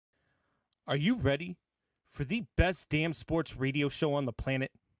Are you ready for the best damn sports radio show on the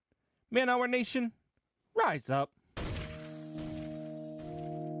planet? Man, our nation, rise up.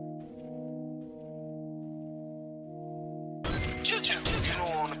 You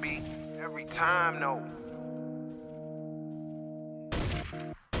don't want to be every time, no.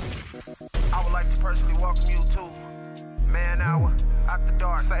 I would like to personally welcome you to Man Hour After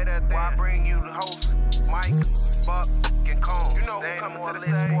Dark. Say that thing. While I bring you the host, Mike, Buck, and Cone. You know who's coming to the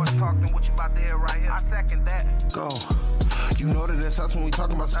stage. Sports talk than what you about to hear right here. I second that. Go. You know that it's us when we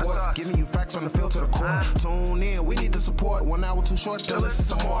talking about sports. Giving you facts on the field to the core. Tune in, we need the support. 1 hour too short, then listen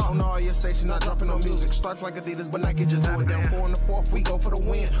some more. On all your stations, not dropping no music. Starts like Adidas, but Nike just do it. Down 4 in the 4th, we go for the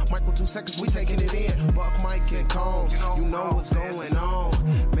win. Michael 2 seconds, we taking it in. Buck, Mike, and Combs, you know what's going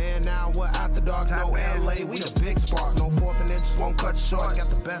on. Man, now we're After Dark, no LA, we the big spark. No 4th and inches won't cut you short. Got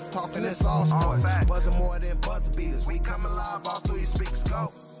the best talking, it's all sports. Buzzing more than buzzer beaters. We coming live all through your speakers,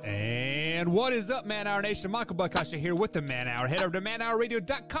 go. And what is up, Man Hour Nation? Michael Buckasha here with the Man Hour. Head over to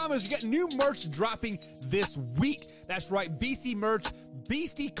manhourradio.com as we get new merch dropping this week. That's right, BC merch.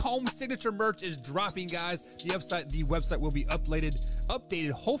 Beastie Comb signature merch is dropping, guys. The website will be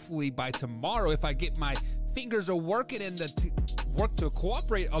updated hopefully by tomorrow. If I get my fingers are working and the work to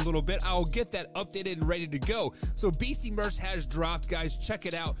cooperate a little bit, I'll get that updated and ready to go. So BC merch has dropped, guys. Check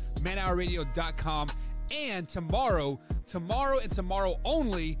it out, manhourradio.com. And tomorrow and tomorrow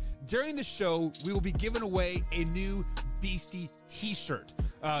only, during the show, we will be giving away a new Beastie t-shirt.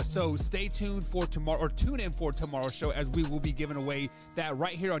 So stay tuned for tomorrow, or tune in for tomorrow's show, as we will be giving away that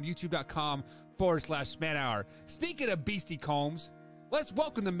right here on youtube.com/Man Hour. Speaking of Beastie Combs, let's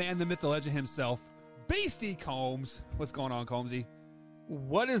welcome the man, the myth, the legend himself, Beastie Combs. What's going on, Combsy?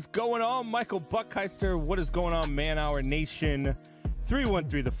 What is going on, Michael Buckheister? What is going on, Man Hour Nation?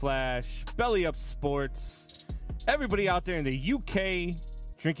 313 The Flash, Belly Up Sports, everybody out there in the UK,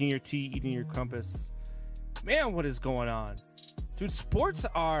 drinking your tea, eating your crumpets. Man, what is going on? Dude, sports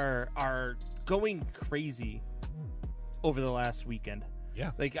are going crazy over the last weekend.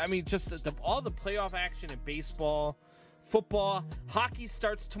 Yeah. Like, I mean, just all the playoff action in baseball, football, hockey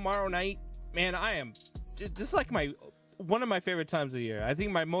starts tomorrow night. Man, this is like one of my favorite times of the year. I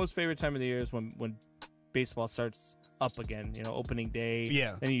think my most favorite time of the year is when baseball starts up again, opening day.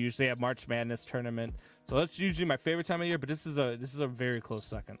 Yeah. Then you usually have March Madness tournament. So that's usually my favorite time of year, but this is a very close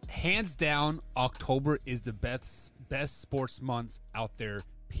second. Hands down, October is the best sports months out there,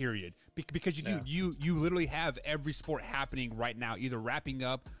 period. Because you literally have every sport happening right now, either wrapping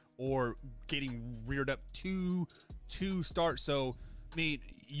up or getting reared up to start. So, I mean,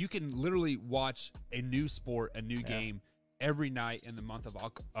 you can literally watch a new sport, a new game every night in the month of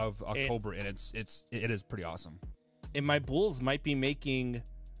October, and it is pretty awesome. And my Bulls might be making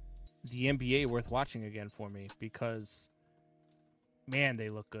the NBA worth watching again for me, because, man, they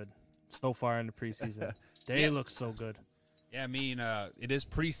look good so far in the preseason. They look so good. Yeah, I mean, it is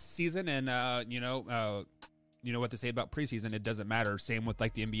preseason, and you know what they say about preseason. It doesn't matter. Same with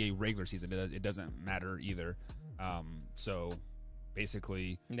like the NBA regular season. It doesn't matter either. So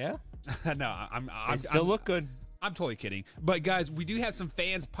basically, yeah. No, I still look good. I'm totally kidding. But, guys, we do have some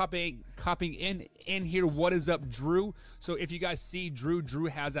fans popping in here. What is up, Drew? So if you guys see Drew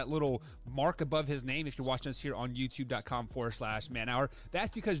has that little mark above his name. If you're watching us here on youtube.com/Man Hour, that's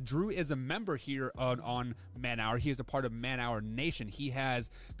because Drew is a member here on Man Hour. He is a part of Man Hour Nation. He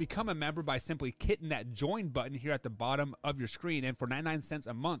has become a member by simply hitting that join button here at the bottom of your screen. And for 99 cents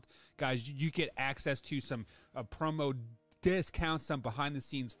a month, guys, you get access to some promo discounts, some behind the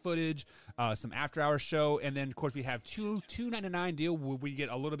scenes footage, some after hours show, and then of course we have $2.99 deal where we get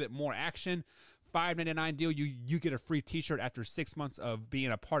a little bit more action. $5.99 deal, you get a free t-shirt after 6 months of being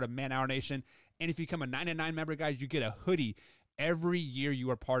a part of Man Hour Nation. And if you become a $99 member, guys, you get a hoodie every year you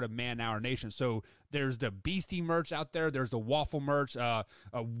are part of Man Hour Nation. So there's the Beastie merch out there. There's the waffle merch.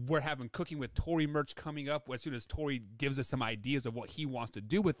 We're having Cooking with Tori merch coming up as soon as Tori gives us some ideas of what he wants to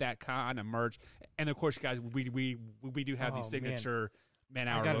do with that kind of merch. And of course, guys, we do have the signature Man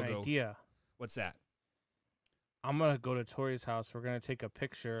Hour logo. I got logo. an idea. What's that? I'm gonna go to Tori's house. We're gonna take a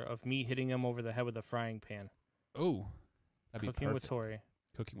picture of me hitting him over the head with a frying pan. Oh, that'd be Cooking perfect. with Tori.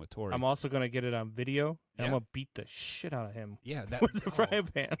 Cooking with Tori. I'm also going to get it on video, and I'm going to beat the shit out of him. Yeah, that with the frying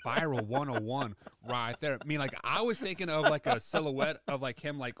pan. Viral 101 right there. I mean, like, I was thinking of like a silhouette of like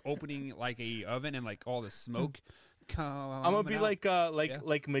him like opening like a oven and like all the smoke. I'm going to be like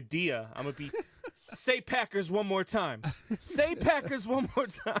Medea. I'm going to be say Packers one more time. Say Packers one more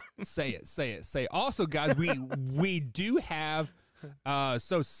time. Say it. Also, guys, we do have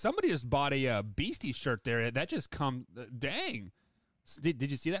so somebody just bought a Beastie shirt there. That just come dang. Did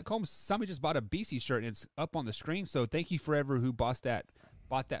you see that, Combs? Somebody just bought a Beastie shirt, and it's up on the screen. So thank you for whoever who bought that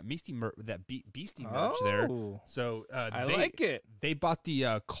bought that Beastie merch there. So I like it. They bought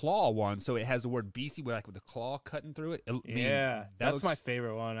the claw one, so it has the word Beastie with the claw cutting through it. That's my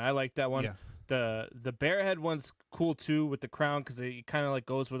favorite one. I like that one. Yeah. The Bearhead one's cool too with the crown because it kind of like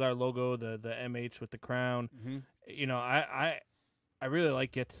goes with our logo, the MH with the crown. You know, I really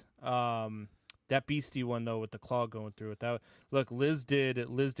like it. That Beastie one though with the claw going through it. That look, Liz did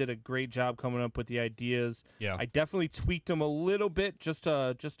a great job coming up with the ideas. Yeah, I definitely tweaked them a little bit just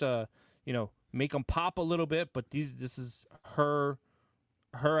to you know make them pop a little bit. But this is her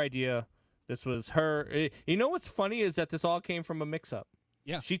idea. This was her. You know what's funny is that this all came from a mix-up.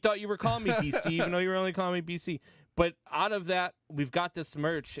 Yeah. She thought you were calling me BC, even though you were only calling me BC. But out of that, we've got this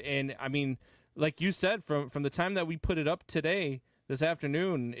merch. And, I mean, like you said, from the time that we put it up today, this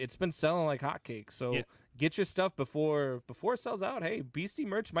afternoon, it's been selling like hotcakes. So get your stuff before it sells out. Hey, BC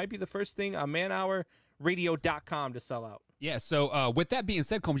merch might be the first thing on manhourradio.com to sell out. Yeah, so with that being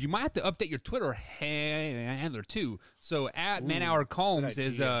said, Combs, you might have to update your Twitter handler too. So at Manhour Combs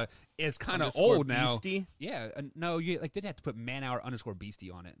is kind of old now. Beastie? Yeah, no, you did have to put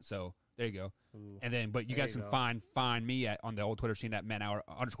Manhour_Beastie on it. So there you go. And then, but you guys can find me on the old Twitter scene at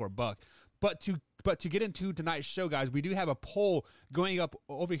Manhour_Buck. But to get into tonight's show, guys, we do have a poll going up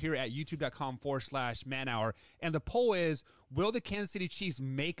over here at youtube.com/manhour. And the poll is, will the Kansas City Chiefs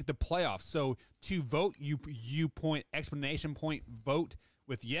make the playoffs? So to vote, you exclamation point, vote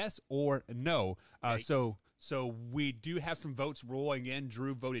with yes or no. So we do have some votes rolling in.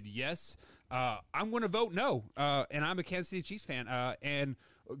 Drew voted yes. I'm going to vote no. And I'm a Kansas City Chiefs fan. And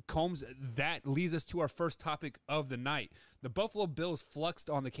Combs, that leads us to our first topic of the night. The Buffalo Bills fluxed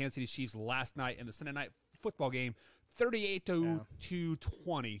on the Kansas City Chiefs last night in the Sunday night football game,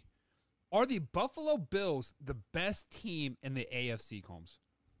 38-20. Are the Buffalo Bills the best team in the AFC, Combs?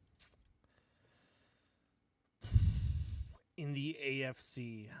 In the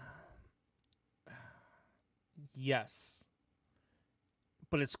AFC, yes.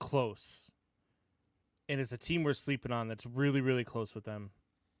 But it's close. And it's a team we're sleeping on that's really, really close with them.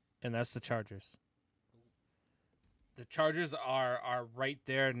 And that's the Chargers. The Chargers are right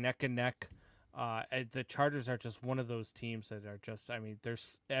there, neck and neck. The Chargers are just one of those teams that are just, I mean,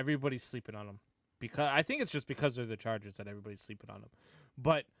 everybody's sleeping on them. I think it's just because they're the Chargers that everybody's sleeping on them.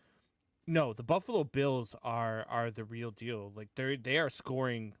 But no, the Buffalo Bills are the real deal. Like they are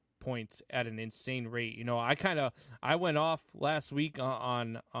scoring points at an insane rate. You know, I went off last week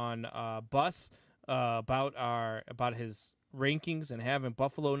on Bus about his rankings and having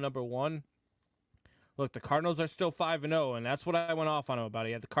Buffalo number 1. Look, the Cardinals are still 5-0, and that's what I went off on him about.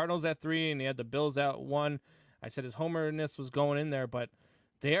 He had the Cardinals at 3, and he had the Bills at 1. I said his homerness was going in there, but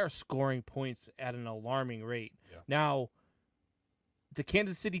they are scoring points at an alarming rate. Yeah. Now, the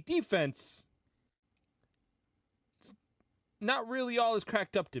Kansas City defense, not really all is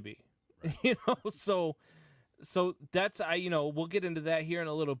cracked up to be, right. You know. So that's we'll get into that here in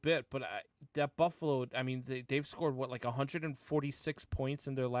a little bit. But that Buffalo, I mean, they've scored like 146 points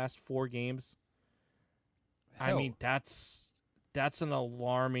in their last 4 games. Hell. I mean, that's an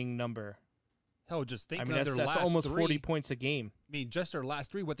alarming number. Hell, just think. That's almost 40 points a game. I mean, just their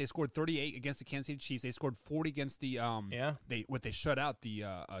last 3, what they scored 38 against the Kansas City Chiefs. They scored 40 against the they shut out the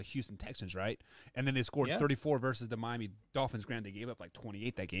Houston Texans, right? And then they scored 34 versus the Miami Dolphins. Granted, they gave up like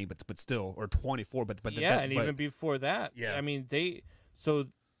 28 that game, but still, or 24. Even before that, I mean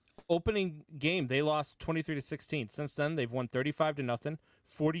opening game they lost 23-16. Since then, they've won 35-0,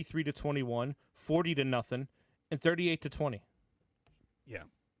 43-21, 40-0, and 38-20. Yeah.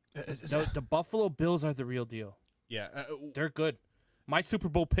 The Buffalo Bills are the real deal. Yeah. They're good. My Super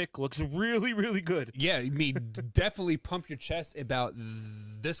Bowl pick looks really, really good. Yeah, I mean, definitely pump your chest about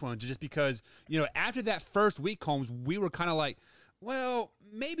this one, just because, after that first week, Combs, we were kind of like, well,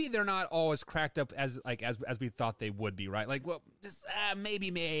 maybe they're not all as cracked up as we thought they would be, right? Like, well, just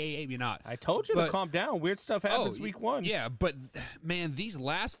maybe not. I told you to calm down. Weird stuff happens week 1. Yeah, but man, these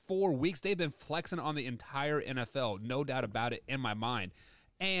last 4 weeks they've been flexing on the entire NFL, no doubt about it in my mind.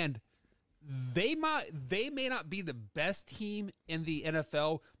 And they may not be the best team in the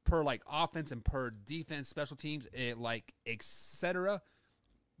NFL per like offense and per defense, special teams, etc.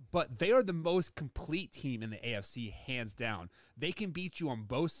 But they are the most complete team in the AFC, hands down. They can beat you on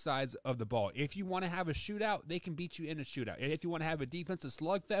both sides of the ball. If you want to have a shootout, they can beat you in a shootout. If you want to have a defensive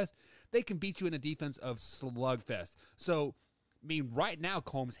slugfest, they can beat you in a defensive slugfest. So, I mean, right now,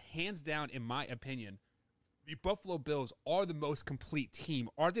 Combs, hands down, in my opinion, the Buffalo Bills are the most complete team.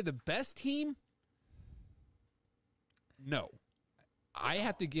 Are they the best team? No. I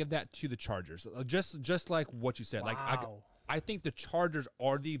have to give that to the Chargers. Just like what you said. Wow. Like I think the Chargers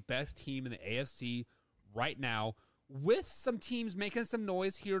are the best team in the AFC right now with some teams making some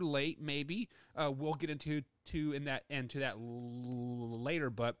noise here late, maybe we'll get into that later.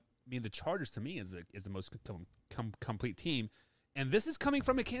 But I mean, the Chargers to me is the most complete team, and this is coming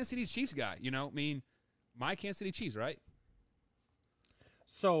from a Kansas City Chiefs guy. You know, I mean, my Kansas City Chiefs, right?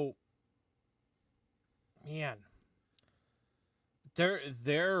 So, man,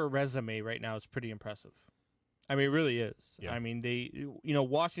 their resume right now is pretty impressive. I mean, it really is. Yeah. I mean,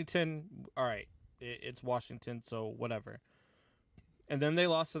 Washington, all right, it's Washington, so whatever. And then they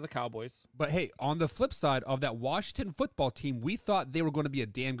lost to the Cowboys. But hey, on the flip side of that Washington football team, we thought they were going to be a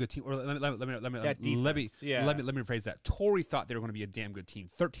damn good team. Or let me rephrase that. Torrey thought they were going to be a damn good team.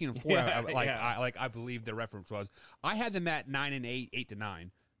 13-4, Yeah, I believe the reference was. I had them at 9-8,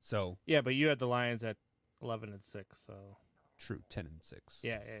 8-9. So yeah, but you had the Lions at 11-6. So true, 10-6.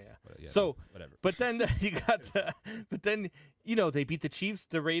 Yeah. But, so whatever. But then they beat the Chiefs,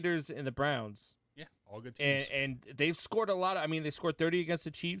 the Raiders, and the Browns. Yeah, all good teams. And they've scored a lot. They scored 30 against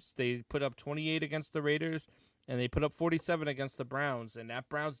the Chiefs. They put up 28 against the Raiders, and they put up 47 against the Browns. And that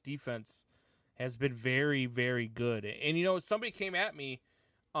Browns defense has been very, very good. And, somebody came at me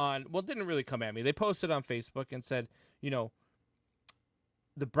didn't really come at me. They posted on Facebook and said, the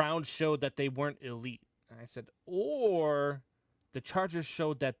Browns showed that they weren't elite. And I said, or the Chargers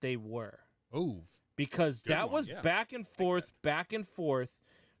showed that they were. Oh, because that was back and forth.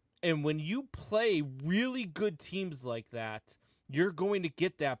 And when you play really good teams like that, you're going to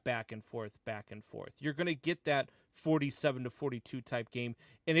get that back and forth. You're going to get that 47-42 type game.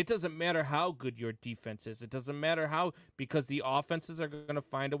 And it doesn't matter how good your defense is. It doesn't matter because the offenses are going to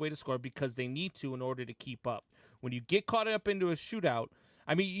find a way to score because they need to in order to keep up. When you get caught up into a shootout,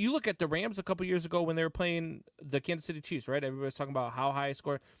 you look at the Rams a couple years ago when they were playing the Kansas City Chiefs, right? Everybody's talking about how high a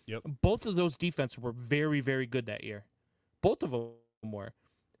score. Yep. Both of those defenses were very, very good that year. Both of them were.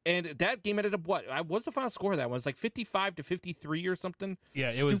 And that game ended up what? What's the final score of that one? It was like 55-53 or something.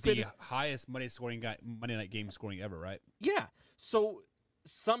 Yeah, it was the highest Monday night game scoring ever, right? Yeah. So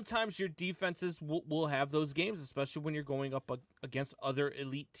sometimes your defenses will have those games, especially when you're going up against other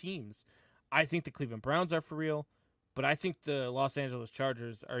elite teams. I think the Cleveland Browns are for real, but I think the Los Angeles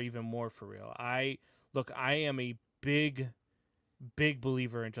Chargers are even more for real. I am a big, big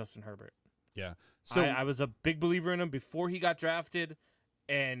believer in Justin Herbert. Yeah. So I was a big believer in him before he got drafted.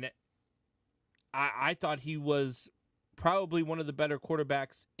 And I thought he was probably one of the better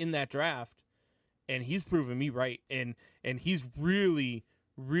quarterbacks in that draft, and he's proven me right. And he's really,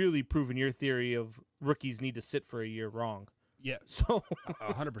 really proven your theory of rookies need to sit for a year wrong. Yeah, so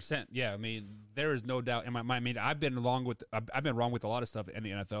 100%. Yeah, there is no doubt in my mind. I've been wrong with a lot of stuff in the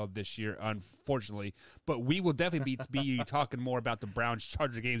NFL this year, unfortunately. But we will definitely be talking more about the Browns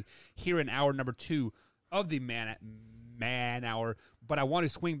Charger games here in hour number 2 of the Man Hour. But I want to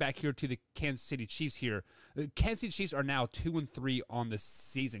swing back here to the Kansas City Chiefs here. The Kansas City Chiefs are now 2-3 on the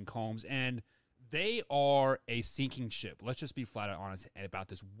season, Combs, and they are a sinking ship. Let's just be flat out honest about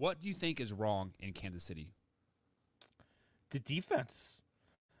this. What do you think is wrong in Kansas City? The defense.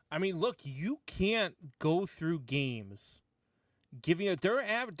 Look, you can't go through games they're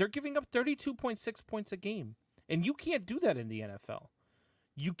giving up 32.6 points a game, and you can't do that in the NFL.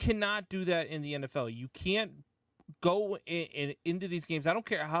 You cannot do that in the NFL. You can't go into these games. I don't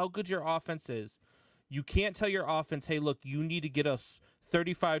care how good your offense is. You can't tell your offense, hey, look, you need to get us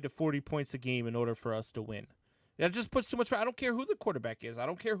 35 to 40 points a game in order for us to win. That just puts too much pressure. I don't care who the quarterback is. I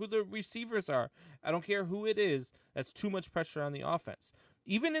don't care who the receivers are. I don't care who it is. That's too much pressure on the offense.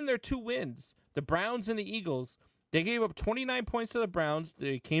 Even in their 2 wins, the Browns and the Eagles, they gave up 29 points to the Browns.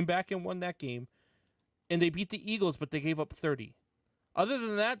 They came back and won that game. And they beat the Eagles, but they gave up 30. Other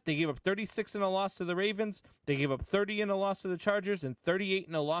than that, they gave up 36 in a loss to the Ravens. They gave up 30 in a loss to the Chargers and 38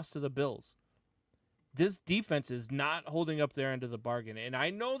 in a loss to the Bills. This defense is not holding up their end of the bargain. And I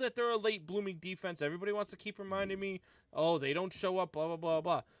know that they're a late blooming defense. Everybody wants to keep reminding me, oh, they don't show up, blah, blah, blah,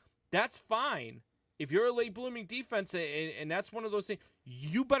 blah. That's fine. If you're a late blooming defense and that's one of those things,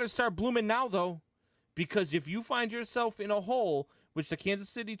 you better start blooming now, though. Because if you find yourself in a hole, which the Kansas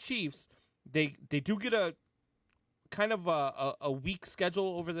City Chiefs, they do get a kind of a weak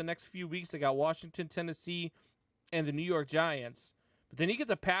schedule over the next few weeks. They got Washington, Tennessee, and the New York Giants. But then you get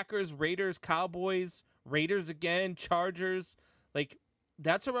the Packers, Raiders, Cowboys, Raiders again, Chargers. Like,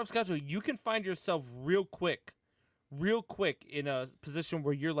 that's a rough schedule. You can find yourself real quick in a position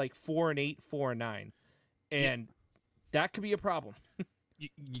where you're like 4-8, 4-9. And that could be a problem.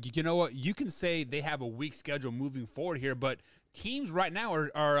 You know what? You can say they have a weak schedule moving forward here, but teams right now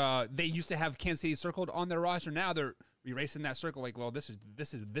are they used to have Kansas City circled on their roster. Now they're erasing that circle. Like, well, this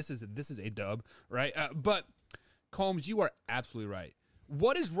is a dub, right? But Combs, you are absolutely right.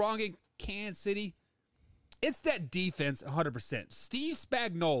 What is wrong in Kansas City? It's that defense 100%. Steve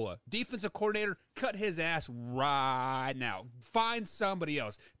Spagnuolo, defensive coordinator, cut his ass right now. Find somebody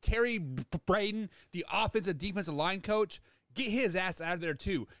else. Terry Braden, the offensive defensive line coach, get his ass out of there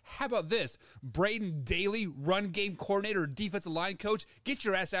too. How about this? Braden Daly, run game coordinator, defensive line coach, get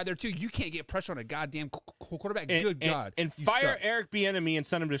your ass out of there too. You can't get pressure on a goddamn quarterback. Good God. And fire Eric Bieniemy and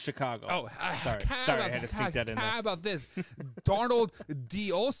send him to Chicago. Oh, sorry, I had to sneak that in there. How about this? Darnold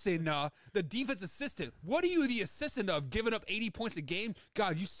Diolsen, the defense assistant. What are you the assistant of? Giving up 80 points a game?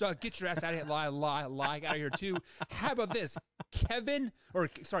 God, you suck. Get your ass out of here. Lie out of here too. How about this? Ken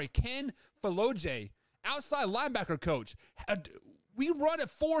Faloje, outside linebacker coach. We run at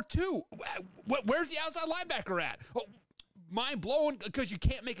 4-2. Where's the outside linebacker at? Oh, mind blowing because you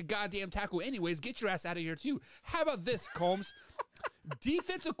can't make a goddamn tackle anyways. Get your ass out of here too. How about this, Combs?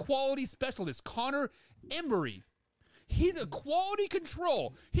 Defensive quality specialist Connor Emery. He's a quality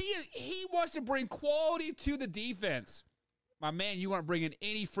control. He wants to bring quality to the defense. My man, you aren't bringing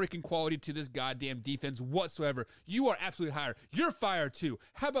any freaking quality to this goddamn defense whatsoever. You are absolutely hired. You're fired too.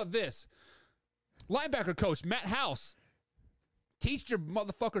 How about this? Linebacker coach, Matt House. Teach your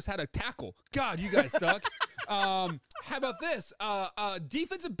motherfuckers how to tackle. God, you guys suck. How about this?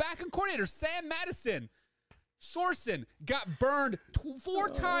 Defensive back and coordinator, Sam Madison. Sorson got burned 4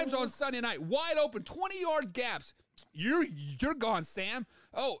 times on Sunday night. Wide open, 20 yards gaps. You're gone, Sam.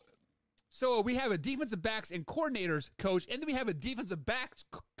 Oh, so we have a defensive backs and coordinators coach, and then we have a defensive backs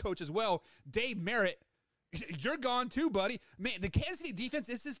coach as well, Dave Merritt. You're gone too, buddy. Man, the Kansas City defense,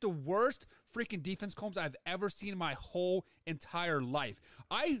 this is the worst freaking defense, Combs, I've ever seen in my whole entire life.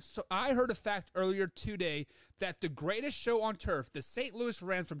 I heard a fact earlier today that the greatest show on turf, the St. Louis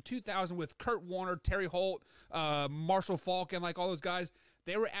Rams from 2000 with Kurt Warner, Terry Holt, Marshall Faulk, and like all those guys,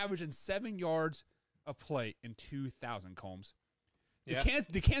 they were averaging 7 yards a play in 2000, Combs. Yeah.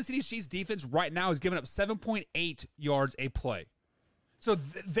 The Kansas City Chiefs defense right now is giving up 7.8 yards a play. So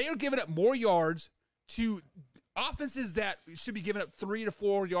they're giving up more yards to offenses that should be giving up 3 to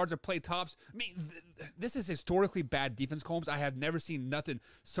 4 yards of play tops. I mean, this is historically bad defense, Combs. I have never seen nothing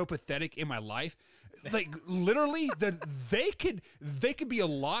so pathetic in my life. Like literally, they could be a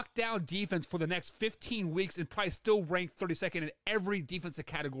lockdown defense for the next 15 weeks and probably still rank 32nd in every defensive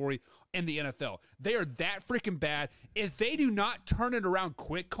category in the NFL. They are that freaking bad. If they do not turn it around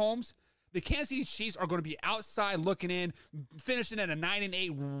quick, Combs, the Kansas City Chiefs are going to be outside looking in, finishing at a 9-8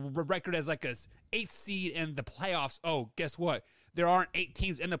 record as like a 8th seed in the playoffs. Oh, guess what? There aren't 8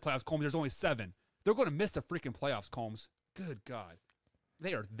 teams in the playoffs, Combs. There's only 7. They're going to miss the freaking playoffs, Combs. Good God.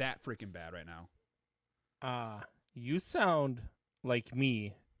 They are that freaking bad right now. You sound like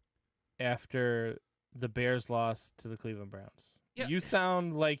me after the Bears lost to the Cleveland Browns. Yeah. You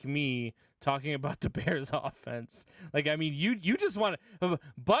sound like me talking about the Bears offense. Like, I mean, you just want to...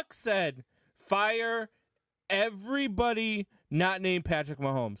 Buck said, fire everybody not named Patrick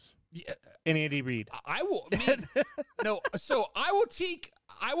Mahomes. Yeah. And Andy Reid. I will... no, so I will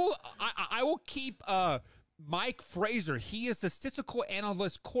keep Mike Frazier. He is the statistical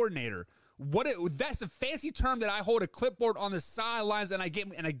analyst coordinator. That's a fancy term that I hold a clipboard on the sidelines and I get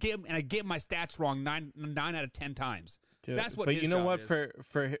my stats wrong 9 out of 10 times. Dude, that's what. But you know what? Is.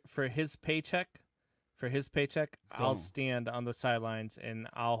 For his paycheck, I'll stand on the sidelines and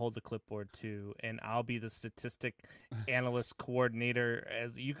I'll hold the clipboard too, and I'll be the statistic analyst coordinator.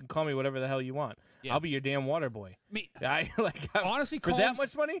 As you can call me whatever the hell you want. Yeah. I'll be your damn water boy. Honestly, for that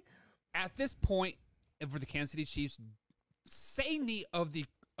much money. At this point, and for the Kansas City Chiefs, safety of the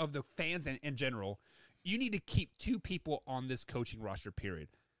fans in general, you need to keep 2 people on this coaching roster. Period.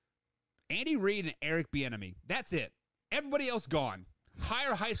 Andy Reid and Eric Bieniemy. That's it. Everybody else gone.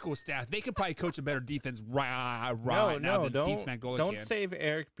 Hire high school staff. They could probably coach a better defense now than Steve Spagnuolo don't save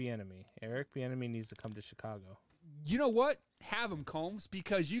Eric Bieniemy. Eric Bieniemy needs to come to Chicago. You know what? Have him, Combs,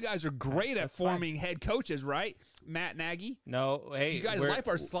 because you guys are great at forming head coaches, right? Matt Nagy. No, hey, you guys like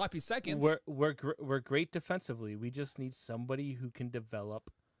our sloppy seconds. We're great defensively. We just need somebody who can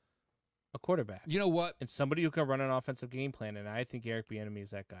develop a quarterback. You know what? And somebody who can run an offensive game plan, and I think Eric Bieniemy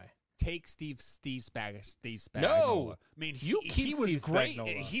is that guy. Take Steve Spagnuolo. No, I mean he was great.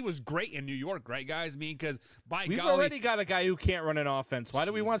 He was great in New York, right, guys? I mean, because we've already got a guy who can't run an offense. Why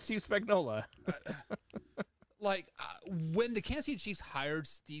do we want Steve Spagnuolo? When the Kansas City Chiefs hired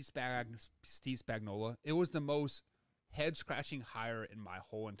Steve Spagnuolo, it was the most head-scratching hire in my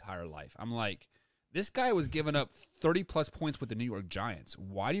whole entire life. I'm like, this guy was giving up 30-plus points with the New York Giants.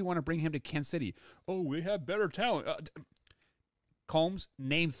 Why do you want to bring him to Kansas City? Oh, we have better talent. Combs,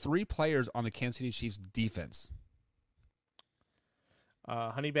 name 3 players on the Kansas City Chiefs defense.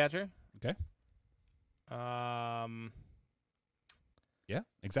 Honey Badger. Okay. Yeah,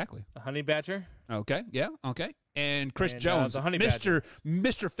 exactly. The honey badger. Okay, yeah, okay. And Chris Jones, the honey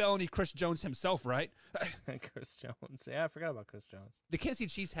Mr. Felony Chris Jones himself, right? Chris Jones. Yeah, I forgot about Chris Jones. The Kansas City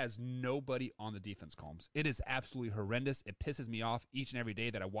Chiefs has nobody on the defense, Combs. It is absolutely horrendous. It pisses me off each and every day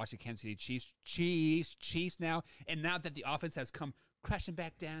that I watch the Kansas City Chiefs now. And now that the offense has come crashing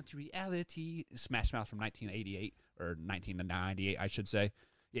back down to reality, Smash Mouth from 1988 or 1998, I should say.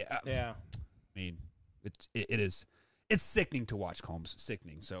 Yeah. Yeah. I mean, it's sickening to watch, Combs.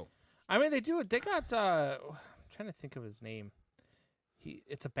 Sickening. So, I mean, they got. I'm trying to think of his name.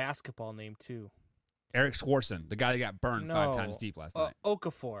 It's a basketball name too. Eric Swarson, the guy that got burned 5 times deep last night.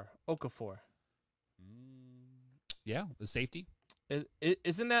 Okafor. Yeah, the safety.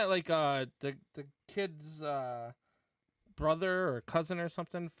 Isn't that like the kid's brother or cousin or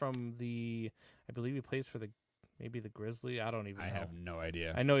something from the? I believe he plays for maybe the Grizzly. I don't even know. I have no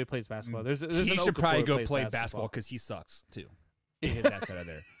idea. I know he plays basketball. There's he an should Okafor probably go who plays play basketball because he sucks too. Get his ass out of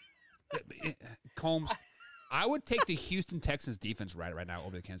there. Combs, I would take the Houston Texans defense right now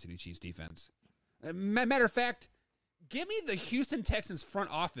over the Kansas City Chiefs defense. Matter of fact, give me the Houston Texans front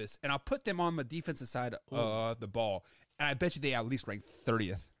office, and I'll put them on the defensive side of the ball, and I bet you they at least rank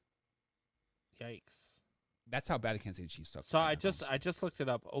 30th. Yikes. That's how bad the Kansas City Chiefs suck. So I just looked it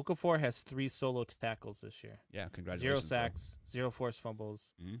up. Okafor has 3 solo tackles this year. Yeah, congratulations. 0 sacks, 0 forced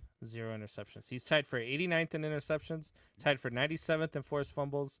fumbles, 0 interceptions. He's tied for 89th in interceptions, tied for 97th in forced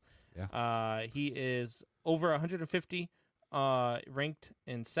fumbles. Yeah. He is over 150 ranked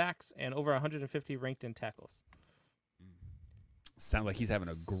in sacks and over 150 ranked in tackles. Sounds like he's having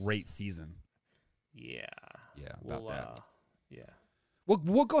a great season. Yeah. Yeah, about that. Yeah.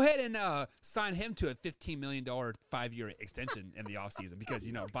 We'll go ahead and sign him to a $15 million 5-year extension in the offseason because,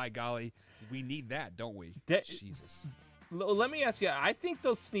 by golly, we need that, don't we? Jesus. Let me ask you, I think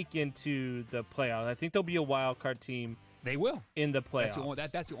they'll sneak into the playoffs. I think they'll be a wild card team. They will. In the playoffs.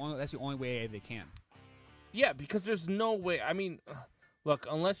 That's the only way they can. Yeah, because there's no way. I mean, look,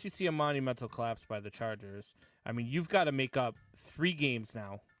 unless you see a monumental collapse by the Chargers, I mean, you've got to make up 3 games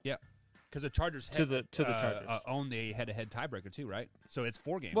now. Yeah. Because the Chargers to the Chargers own the head-to-head tiebreaker too, right? So it's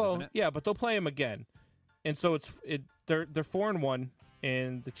 4 games, well, isn't it? Yeah, but they'll play them again, and so they're 4-1,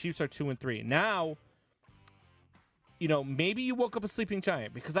 and the Chiefs are 2-3. Now, maybe you woke up a sleeping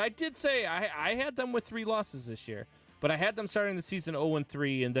giant because I did say I had them with 3 losses this year, but I had them starting the season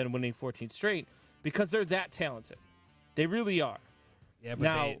 0-3 and then winning 14 straight because they're that talented. They really are. Yeah, but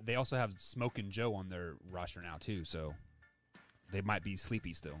now, they also have Smokin' Joe on their roster now too, so they might be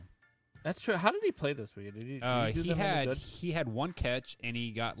sleepy still. That's true. How did he play this week? Did he had 1 catch and he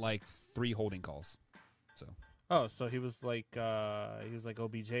got like 3 holding calls. So so he was like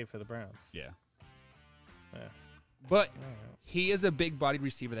OBJ for the Browns. Yeah. Yeah. But he is a big-bodied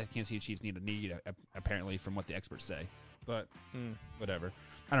receiver that Kansas City Chiefs need apparently, from what the experts say. But whatever.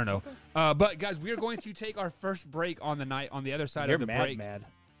 I don't know. But guys, we are going to take our first break on the night. On the other side of the break,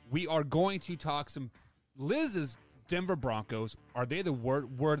 we are going to talk some Liz's Denver Broncos. Were they the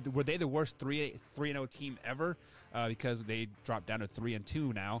worst 3-0 team ever? Because they dropped down to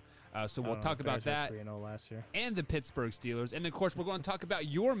 3-2 now. So we'll talk about that. 3-0 last year. And the Pittsburgh Steelers. And of course, we're going to talk about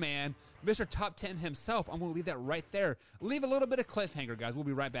your man, Mr. Top 10 himself. I'm going to leave that right there. Leave a little bit of cliffhanger, guys. We'll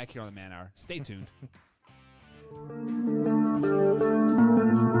be right back here on the Man Hour. Stay tuned.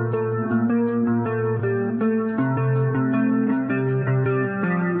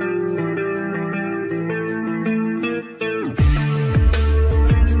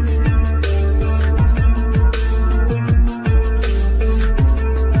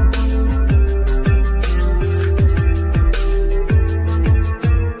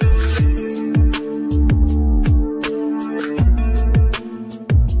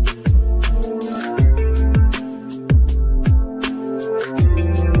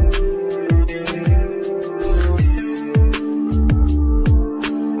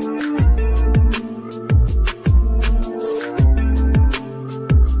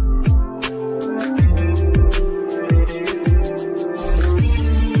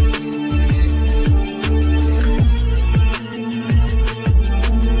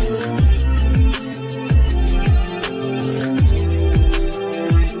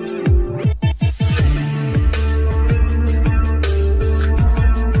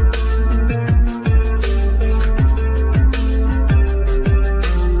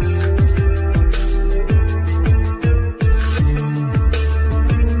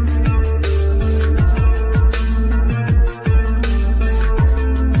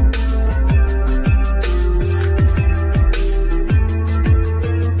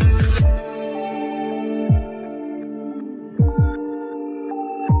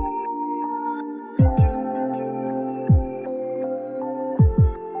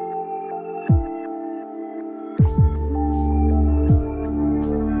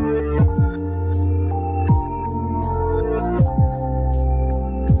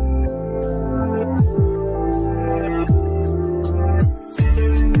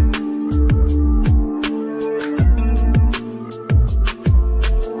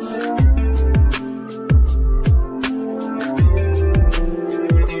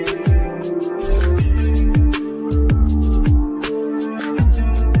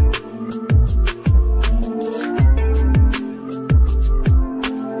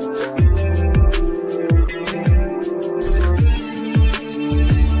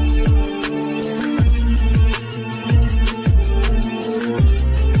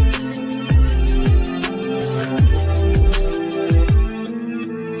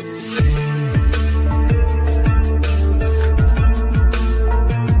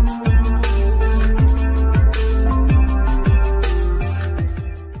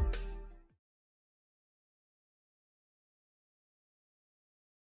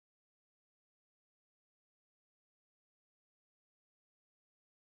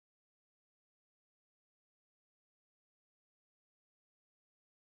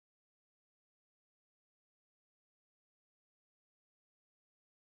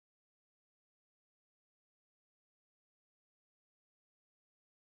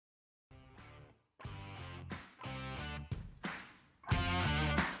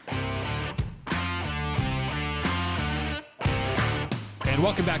 And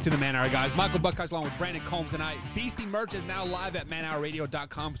welcome back to the Man Hour, guys. Michael Buckhouse along with Brandon Combs tonight. Beastie merch is now live at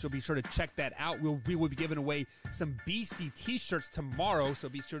manhourradio.com, so be sure to check that out. We will be giving away some Beastie t-shirts tomorrow, so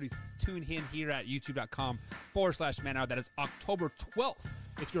be sure to tune in here at youtube.com/manhour. That is October 12th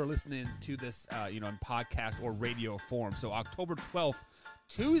if you're listening to this in podcast or radio form. So October 12th,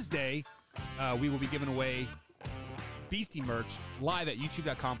 Tuesday, we will be giving away Beastie merch live at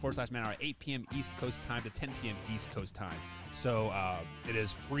youtube.com/manhour, 8 p.m. East Coast time to 10 p.m. East Coast time. So it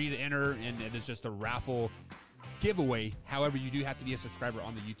is free to enter, and it is just a raffle giveaway. However, you do have to be a subscriber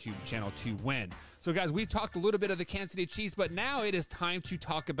on the YouTube channel to win. So, guys, we've talked a little bit of the Kansas City Chiefs, but now it is time to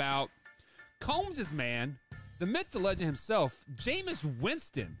talk about Combs' man, the myth, the legend himself, Jameis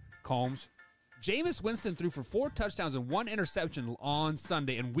Winston. Combs. Jameis Winston threw for 4 touchdowns and 1 interception on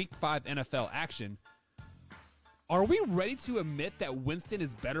Sunday in Week 5 NFL action. Are we ready to admit that Winston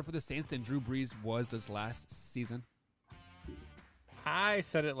is better for the Saints than Drew Brees was this last season? I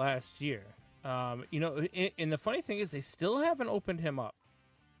said it last year. And the funny thing is they still haven't opened him up.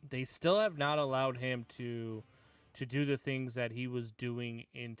 They still have not allowed him to do the things that he was doing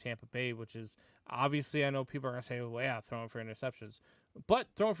in Tampa Bay, which is obviously, I know people are going to say, well, yeah, throwing for interceptions, but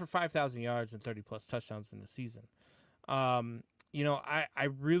throwing for 5,000 yards and 30-plus touchdowns in the season. I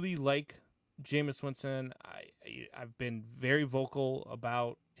really like Jameis Winston. I've been very vocal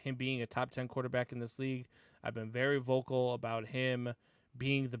about him being a top 10 quarterback in this league. I've been very vocal about him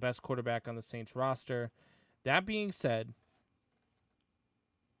being the best quarterback on the Saints roster. That being said,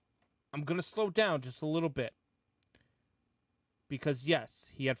 I'm going to slow down just a little bit because, yes,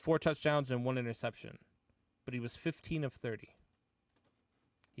 he had 4 touchdowns and 1 interception, but he was 15 of 30.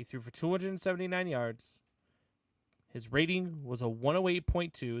 He threw for 279 yards. His rating was a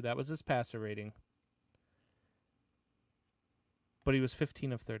 108.2. That was his passer rating. But he was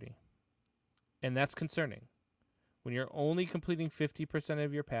 15 of 30. And that's concerning. When you're only completing 50%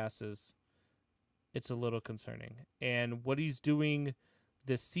 of your passes, it's a little concerning. And what he's doing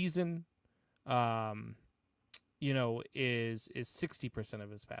this season, is 60%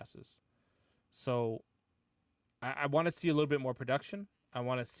 of his passes. So I want to see a little bit more production. I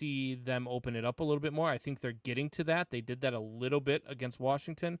want to see them open it up a little bit more. I think they're getting to that. They did that a little bit against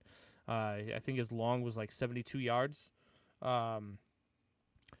Washington. I think his long was like 72 yards.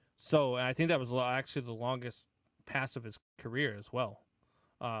 So I think that was actually the longest pass of his career as well.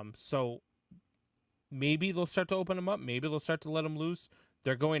 So maybe they'll start to open him up. Maybe they'll start to let him loose.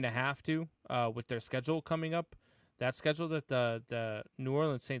 They're going to have to with their schedule coming up. That schedule that the New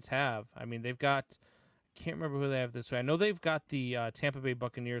Orleans Saints have. I mean, they've got, I can't remember who they have this way. I know they've got the Tampa Bay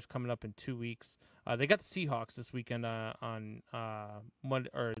Buccaneers coming up in 2 weeks. They got the Seahawks this weekend on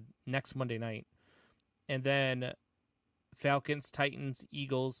next Monday night. And then Falcons, Titans,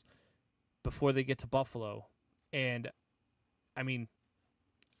 Eagles before they get to Buffalo. And, I mean,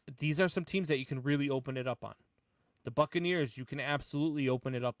 these are some teams that you can really open it up on. The Buccaneers, you can absolutely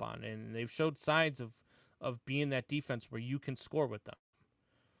open it up on. And they've showed signs of being that defense where you can score with them.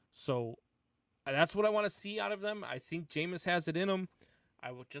 So that's what I want to see out of them. I think Jameis has it in him.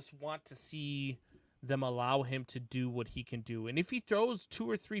 I would just want to see them allow him to do what he can do. And if he throws 2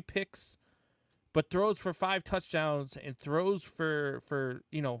 or 3 picks, but throws for 5 touchdowns and throws for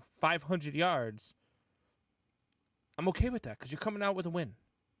 500 yards, I'm okay with that because you're coming out with a win.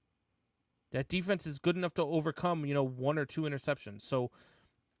 That defense is good enough to overcome, 1 or 2 interceptions. So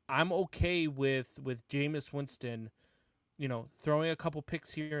I'm okay with Jameis Winston, throwing a couple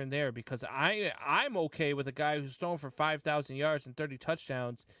picks here and there because I'm okay with a guy who's throwing for 5,000 yards and 30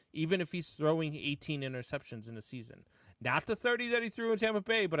 touchdowns, even if he's throwing 18 interceptions in a season. Not the 30 that he threw in Tampa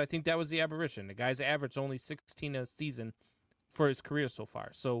Bay, but I think that was the aberration. The guy's averaged only 16 a season for his career so far.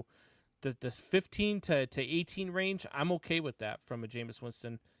 So the 15 to 18 range, I'm okay with that from a Jameis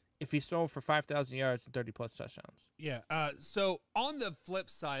Winston if he's throwing for 5,000 yards and 30-plus touchdowns. Yeah, so on the flip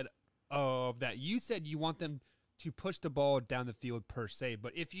side of that, you said you want them to push the ball down the field per se,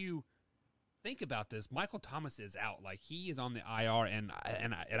 but if you think about this, Michael Thomas is out. Like, he is on the IR, and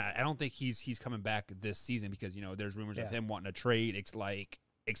I don't think he's coming back this season because, there's rumors of him wanting to trade, et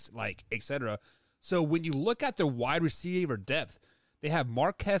cetera. So when you look at their wide receiver depth, they have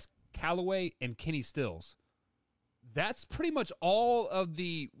Marquez Callaway and Kenny Stills. That's pretty much all of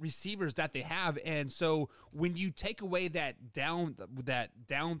the receivers that they have. And so when you take away that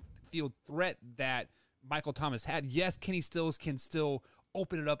downfield threat that Michael Thomas had, yes, Kenny Stills can still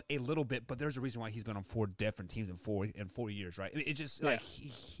open it up a little bit, but there's a reason why he's been on 4 different teams in 4 years, right? I mean, it just like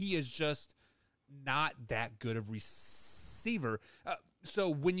he is just not that good of receiver. So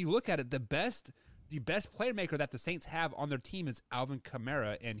when you look at it, the best playmaker that the Saints have on their team is Alvin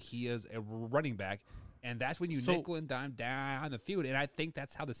Kamara, and he is a running back. And that's when you nickel and dime down the field. And I think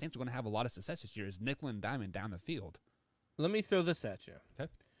that's how the Saints are going to have a lot of success this year is nickel and diming down the field. Let me throw this at you.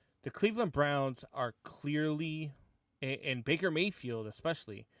 Okay. The Cleveland Browns are clearly, and Baker Mayfield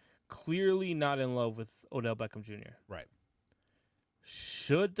especially, clearly not in love with Odell Beckham Jr. Right.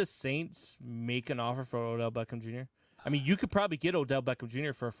 Should the Saints make an offer for Odell Beckham Jr.? I mean, you could probably get Odell Beckham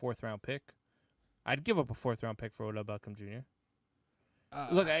Jr. for a 4th-round pick. I'd give up a 4th-round pick for Odell Beckham Jr.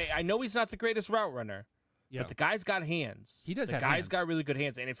 Look, I know he's not the greatest route runner, but the guy's got hands. He does have hands. The guy's hands. got really good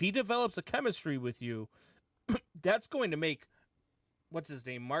hands. And if he develops a chemistry with you, that's going to make, what's his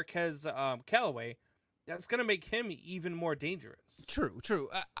name, Marquez Callaway, that's going to make him even more dangerous. True.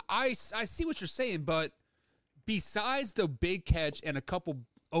 I see what you're saying, but besides the big catch and a couple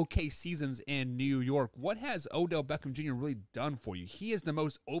okay seasons in New York, what has Odell Beckham Jr. really done for you? He is the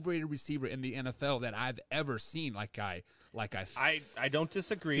most overrated receiver in the NFL that I've ever seen. I don't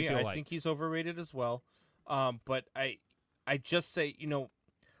disagree. I think he's overrated as well. But I just say,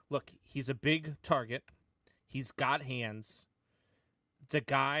 look, he's a big target. He's got hands. The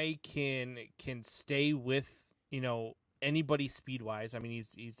guy can stay with, anybody speed wise. I mean,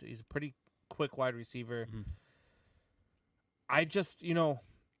 he's a pretty quick wide receiver. Mm-hmm. I just,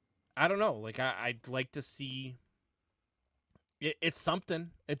 I don't know. Like I'd like to see. It's something.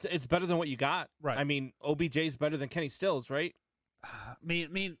 It's better than what you got. Right. I mean, OBJ's better than Kenny Stills, right?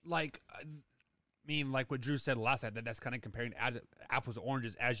 Like what Drew said last night, that's kind of comparing apples to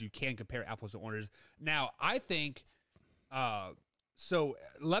oranges as you can compare apples to oranges. Now, I think, so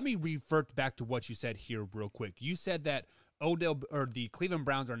let me revert back to what you said here real quick. You said that the Cleveland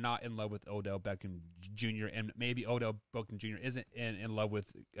Browns are not in love with Odell Beckham Jr. and maybe Odell Beckham Jr. isn't in love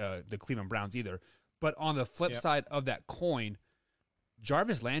with the Cleveland Browns either. But on the flip side of that coin,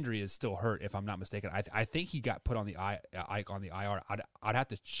 Jarvis Landry is still hurt, if I'm not mistaken. I think he got put on the IR. I'd have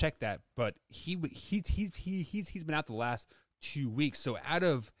to check that, but he's been out the last 2 weeks. So out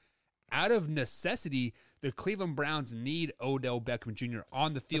of necessity, the Cleveland Browns need Odell Beckham Jr.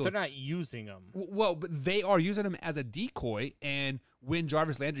 on the field. But they're not using him. Well, but they are using him as a decoy, and when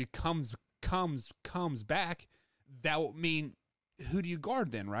Jarvis Landry comes back, that will mean who do you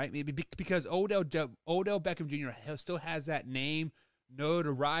guard then, right? Maybe because Odell Beckham Jr. still has that name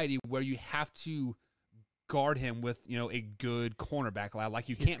notoriety where you have to guard him with a good cornerback. Like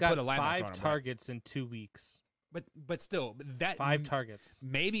you can't put a linebacker on him. 5 targets in 2 weeks. But still, that 5 targets.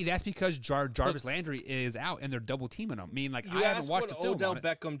 Maybe that's because Jarvis Landry is out and they're double teaming him. I mean, like you I haven't watched the film. Odell on it.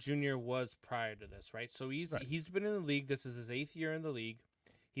 Beckham Jr. was prior to this, right? So he's been in the league. This is his 8th year in the league.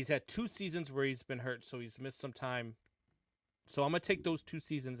 He's had 2 seasons where he's been hurt, so he's missed some time. So I'm gonna take those 2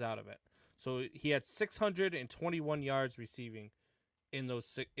 seasons out of it. So he had 621 yards receiving in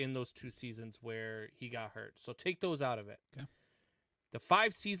those 2 seasons where he got hurt. So take those out of it. Okay. The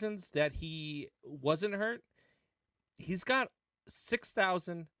 5 seasons that he wasn't hurt, he's got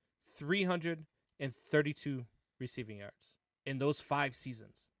 6,332 receiving yards in those 5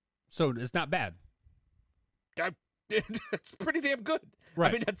 seasons. So it's not bad. It's pretty damn good. Right.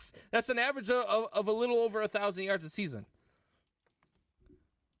 I mean, that's an average of a little over 1,000 yards a season.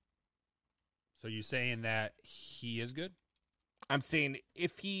 So you saying that he is good? I'm saying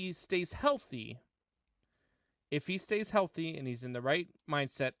if he stays healthy and he's in the right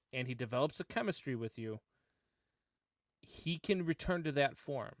mindset and he develops a chemistry with you, he can return to that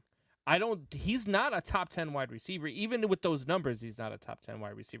form. He's not a top 10 wide receiver. Even with those numbers, he's not a top 10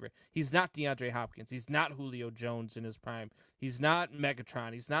 wide receiver. He's not DeAndre Hopkins. He's not Julio Jones in his prime. He's not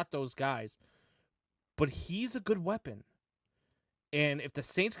Megatron. He's not those guys. But he's a good weapon. And if the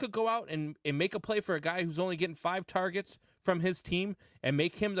Saints could go out and make a play for a guy who's only getting 5 targets from his team and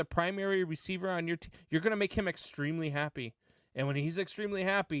make him the primary receiver on your team, you're going to make him extremely happy. And when he's extremely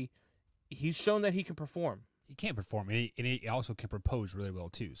happy, he's shown that he can perform. He can perform, and he also can propose really well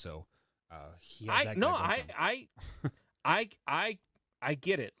too. So he has that. I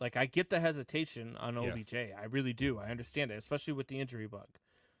get it. Like I get the hesitation on OBJ. I really do. I understand it, especially with the injury bug.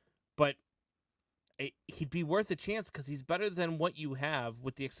 But he'd be worth a chance because he's better than what you have,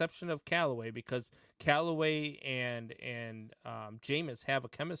 with the exception of Callaway, because Callaway and Jameis have a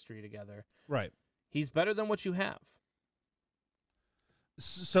chemistry together. Right. He's better than what you have.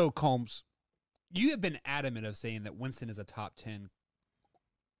 So Combs, you have been adamant of saying that Winston is a top 10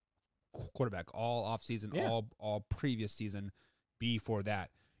 quarterback all offseason, all previous season before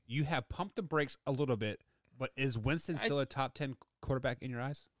that. You have pumped the brakes a little bit, but is Winston still a top 10 quarterback in your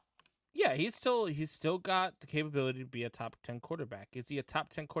eyes? Yeah, he's still got the capability to be a top 10 quarterback. Is he a top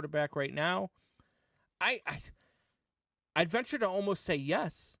 10 quarterback right now? I'd venture to almost say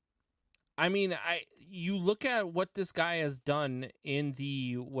yes. I mean, you look at what this guy has done in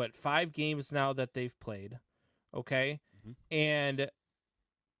the 5 games now that they've played, okay, and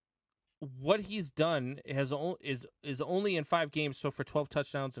what he's done is only in 5 games, so for 12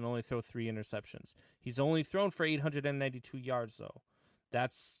 touchdowns and only throw 3 interceptions. He's only thrown for 892 yards, though.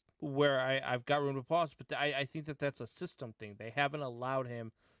 That's where I've got room to pause, but I think that's a system thing. They haven't allowed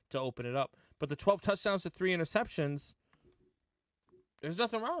him to open it up. But the 12 touchdowns to 3 interceptions, there's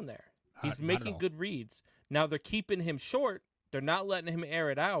nothing wrong there. He's making good reads. Now they're keeping him short. They're not letting him air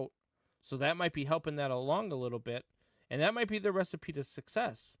it out, so that might be helping that along a little bit, and that might be the recipe to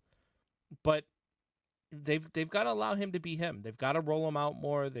success. But they've got to allow him to be him. They've got to roll him out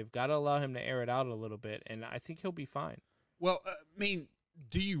more. They've got to allow him to air it out a little bit, and I think he'll be fine. Well, I mean,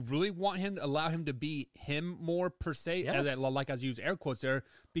 do you really want him to allow him to be him more per se? Yes. Like I use air quotes there,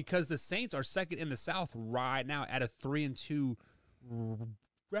 because the Saints are second in the South right now at a 3-2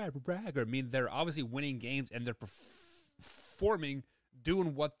 record. I mean, they're obviously winning games and they're performing,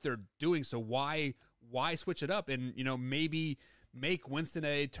 doing what they're doing. So why switch it up and maybe make Winston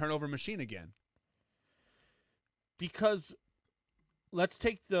a turnover machine again? Because let's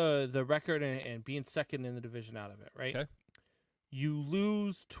take the record and being second in the division out of it, right? Okay. You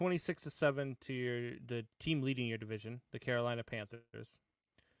lose 26-7 to the team leading your division, the Carolina Panthers.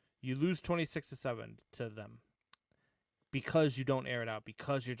 You lose 26-7 to them because you don't air it out,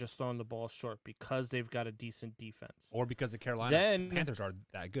 because you're just throwing the ball short, because they've got a decent defense. Or because the Carolina Panthers are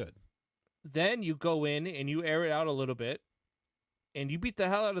that good. Then you go in and you air it out a little bit, and you beat the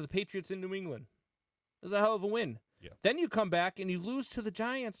hell out of the Patriots in New England. It was a hell of a win. Yeah. Then you come back and you lose to the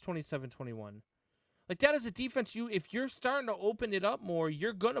Giants 27-21. Like, that is a defense, if you're starting to open it up more,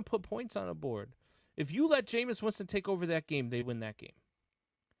 you're going to put points on the board. If you let Jameis Winston take over that game, they win that game.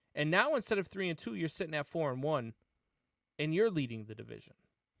 And now instead of 3-2, you're sitting at 4-1, and you're leading the division.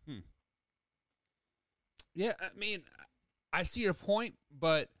 Yeah, I mean, I see your point,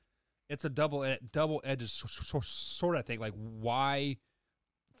 but it's a double-edged sword, I think. Like, why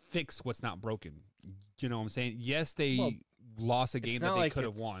fix what's not broken? You know what I'm saying? Yes, they lost a game that they could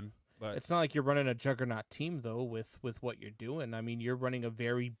have won. But it's not like you're running a juggernaut team, though, with what you're doing. I mean, you're running a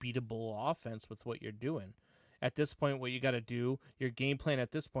very beatable offense with what you're doing. At this point, what you got to do, your game plan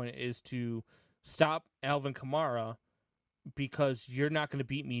at this point is to stop Alvin Kamara, because you're not going to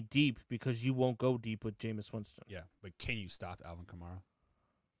beat me deep because you won't go deep with Jameis Winston. Yeah, but can you stop Alvin Kamara?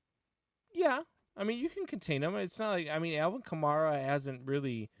 Yeah. I mean, you can contain him. It's not like, I mean, Alvin Kamara hasn't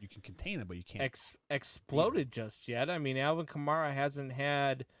really... You can contain him, but you can't... exploded just yet. I mean, Alvin Kamara hasn't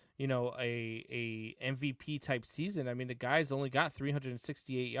had... a MVP type season. I mean, the guy's only got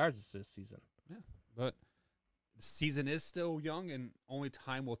 368 yards this season. Yeah, but the season is still young, and only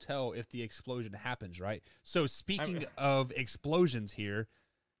time will tell if the explosion happens, right? So speaking of explosions here,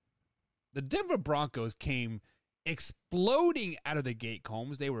 the Denver Broncos came exploding out of the gate,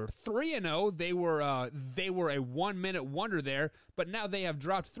 Combs. They were 3-0. They were a 1-minute wonder there, but now they have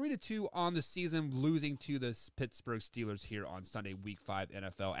dropped 3-2 on the season, losing to the Pittsburgh Steelers here on Sunday, Week 5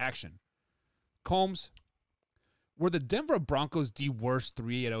 NFL action. Combs, were the Denver Broncos the worst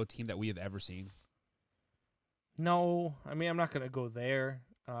 3-0 team that we have ever seen? No, I mean, I'm not going to go there.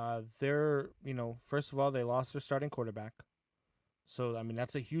 They're, first of all, they lost their starting quarterback. So, I mean,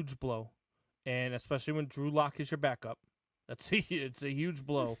 that's a huge blow. And especially when Drew Lock is your backup, it's a huge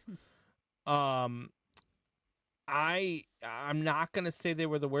blow. I'm not gonna say they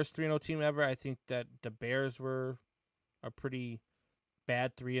were the worst 3-0 team ever. I think that the Bears were a pretty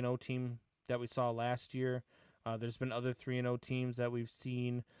bad 3-0 team that we saw last year. There's been other 3-0 teams that we've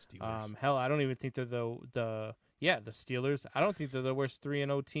seen. Hell, I don't even think they're the Steelers. I don't think they're the worst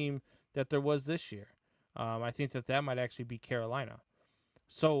 3-0 team that there was this year. I think that might actually be Carolina.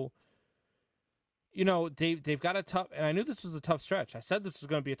 So. They've got a tough, and I knew this was a tough stretch. I said this was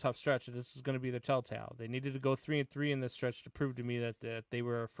going to be a tough stretch, and this was going to be the telltale. They needed to go 3-3 in this stretch to prove to me that they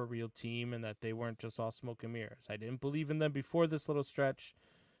were a for real team and that they weren't just all smoke and mirrors. I didn't believe in them before this little stretch,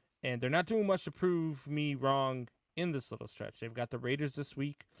 and they're not doing much to prove me wrong in this little stretch. They've got the Raiders this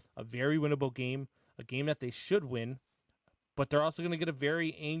week, a very winnable game, a game that they should win, but they're also going to get a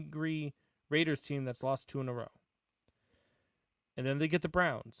very angry Raiders team that's lost 2 in a row. And then they get the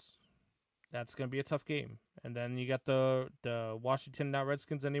Browns. That's going to be a tough game. And then you got the Washington, not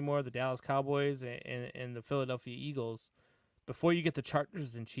Redskins anymore, the Dallas Cowboys, and the Philadelphia Eagles before you get the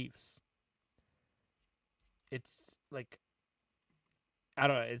Chargers and Chiefs. It's like, I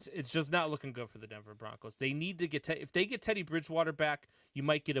don't know. It's just not looking good for the Denver Broncos. They need to get if they get Teddy Bridgewater back, you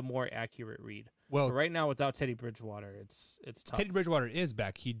might get a more accurate read. Well, but right now without Teddy Bridgewater, it's tough. Teddy Bridgewater is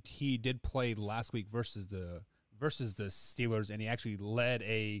back. He did play last week versus the Steelers, and he actually led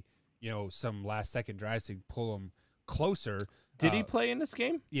a some last second drives to pull them closer. Did he play in this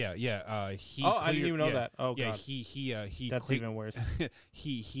game? Yeah. I didn't even know that. Oh, yeah. God. He That's even worse.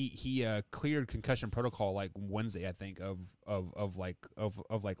 he cleared concussion protocol like Wednesday, I think, of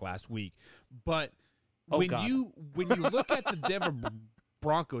last week. But when you look at the Denver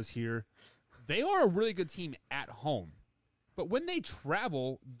Broncos here, they are a really good team at home. But when they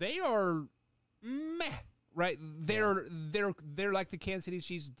travel, they are meh. Right, they're like the Kansas City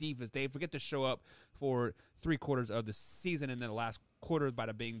Chiefs defense. They forget to show up for 3/4 of the season, and then the last quarter,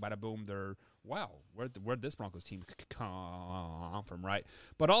 bada bing, bada boom. They're where'd this Broncos team come from, right?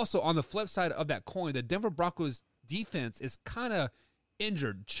 But also on the flip side of that coin, the Denver Broncos defense is kind of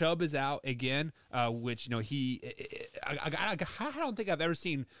injured. Chubb is out again, which I don't think I've ever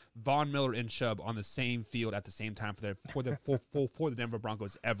seen Von Miller and Chubb on the same field at the same time for the Denver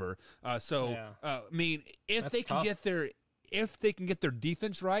Broncos ever. I mean, if That's they can get their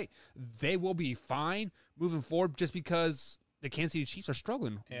defense right, they will be fine moving forward. Just because the Kansas City Chiefs are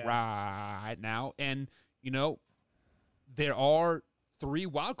struggling right now, and there are 3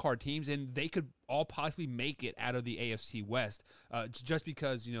 wildcard teams, and they could all possibly make it out of the AFC West, just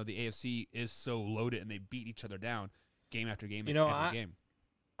because the AFC is so loaded and they beat each other down game after game after game.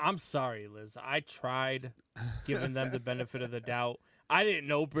 I'm sorry, Liz. I tried giving them the benefit of the doubt. I didn't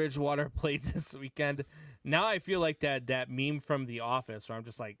know Bridgewater played this weekend. Now I feel like that meme from The Office where I'm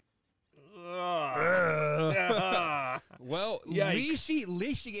just like, well, at least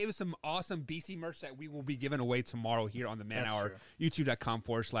she gave us some awesome BC merch that we will be giving away tomorrow here on the Man Hour,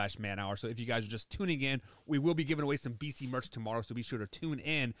 youtube.com/Man Hour. So if you guys are just tuning in, we will be giving away some BC merch tomorrow. So be sure to tune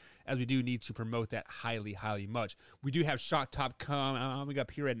in, as we do need to promote that highly, highly much. We do have Shot Top coming up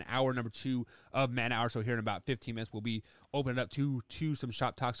here at an hour number 2 of Man Hour. So here in about 15 minutes, we'll be opening up to some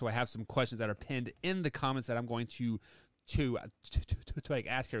Shop Talk. So I have some questions that are pinned in the comments that I'm going to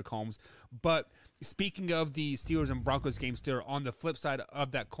ask here, Combs. But speaking of the Steelers and Broncos game, still on the flip side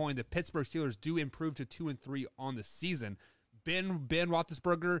of that coin, the Pittsburgh Steelers do improve to 2-3 on the season. Ben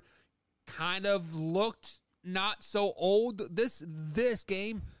Roethlisberger kind of looked not so old this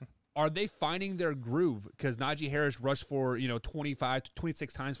game. Are they finding their groove? Because Najee Harris rushed for 25 to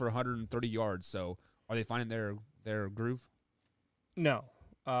 26 times for 130 yards. So are they finding their groove? No.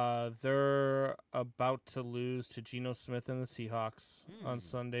 They're about to lose to Geno Smith and the Seahawks on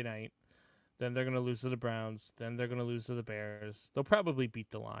Sunday night. Then they're going to lose to the Browns. Then they're going to lose to the Bears. They'll probably beat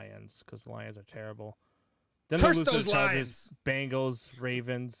the Lions because the Lions are terrible. Then Curse they'll lose those to the Chargers, Lions! Bengals,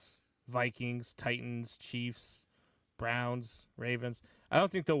 Ravens, Vikings, Titans, Chiefs, Browns, Ravens. I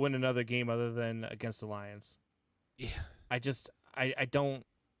don't think they'll win another game other than against the Lions. Yeah. I don't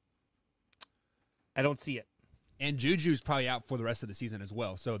see it. And Juju's probably out for the rest of the season as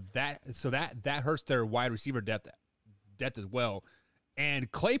well. So that hurts their wide receiver depth as well.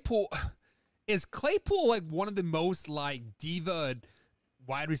 And Claypool like one of the most like diva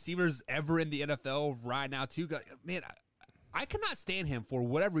wide receivers ever in the NFL right now too. Man, I cannot stand him for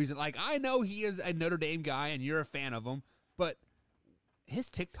whatever reason. Like, I know he is a Notre Dame guy and you're a fan of him, but his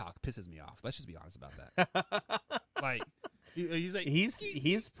TikTok pisses me off. Let's just be honest about that. Like,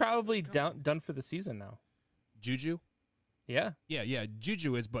 he's probably done for the season now. Juju? Yeah. Yeah.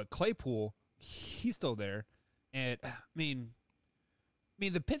 Juju is, but Claypool, he's still there. And I mean,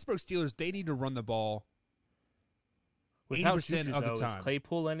 the Pittsburgh Steelers, they need to run the ball Without 80% Juju, of the though, time. is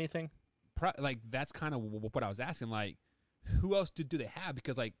Claypool anything? Like, that's kind of what I was asking. Like, who else do they have?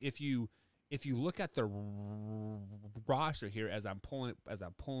 Because like, if you look at the roster here, as I'm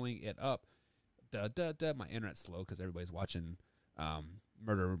pulling it up, my internet's slow because everybody's watching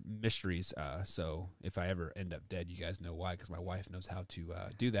Murder Mysteries. So if I ever end up dead, you guys know why, because my wife knows how to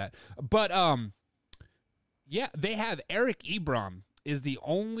do that. But yeah, they have Eric Ebron is the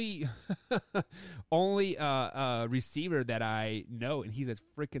only receiver that I know, and he's a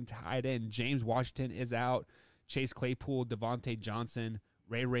freaking tight end. James Washington is out. Chase Claypool, Devontae Johnson,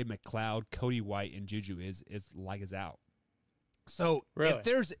 Ray McLeod, Cody White, and Juju is out. So really?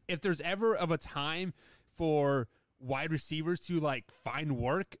 if there's ever of a time for wide receivers to like find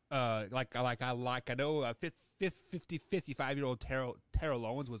work, I know 55-year-old Terrell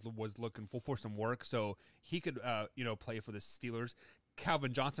Owens was looking for some work, so he could play for the Steelers.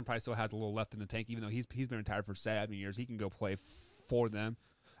 Calvin Johnson probably still has a little left in the tank, even though he's been retired for 7 years. He can go play for them.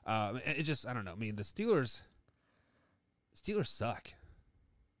 It just, I don't know. I mean, the Steelers suck.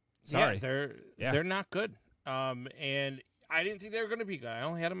 Sorry, they're not good. And I didn't think they were going to be good. I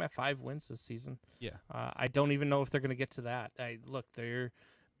only had them at 5 wins this season. Yeah. I don't even know if they're going to get to that. They're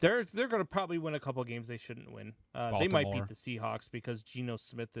going to probably win a couple games they shouldn't win. They might beat the Seahawks because Geno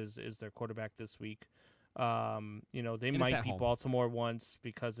Smith is their quarterback this week. They And it's might at beat home. Baltimore once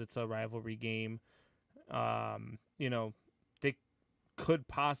because it's a rivalry game. They could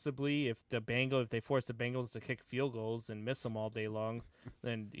possibly, if they force the Bengals to kick field goals and miss them all day long,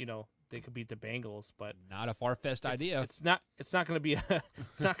 then they could beat the Bengals. But Not a far-fetched idea. It's not going to be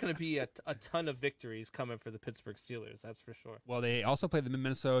a ton of victories coming for the Pittsburgh Steelers. That's for sure. Well, they also play the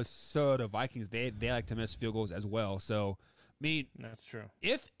Minnesota Vikings. They like to miss field goals as well. So, I mean, That's true.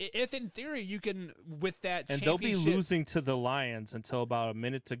 if in theory you can, with that And they'll be championship- losing to the Lions until about a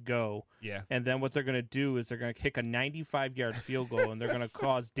minute to go. Yeah. And then what they're going to do is they're going to kick a 95-yard field goal, and they're going to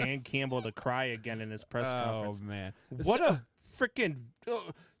cause Dan Campbell to cry again in his press conference. Oh man, What a freaking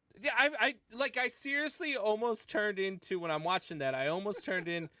yeah! I seriously almost turned into, when I'm watching that, I almost turned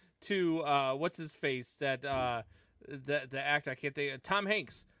into what's his face, that the actor, I can't think of, Tom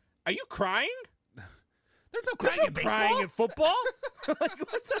Hanks. Are you crying? There's no There's crying no in baseball. crying in football. I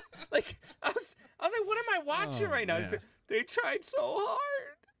was like, what am I watching right now? man. He's like, they tried so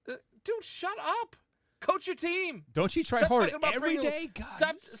hard. Dude, shut up. Coach your team. Don't you try Stop hard talking about every bringing- day? God,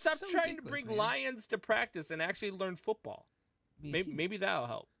 Stop so trying to ridiculous, bring man. Lions to practice and actually learn football. I mean, Maybe that'll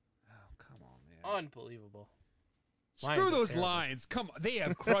help. Oh, come on, man. Unbelievable. Screw Lions are those terrible. Lions. Come on. They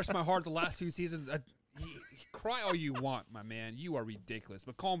have crushed my heart the last 2 seasons. Cry all you want, my man. You are ridiculous.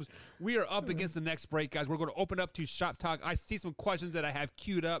 But Combs, we are up against the next break, guys. We're going to open up to Shop Talk. I see some questions that I have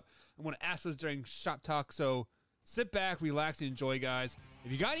queued up. I want to ask those during Shop Talk. So sit back, relax, and enjoy, guys.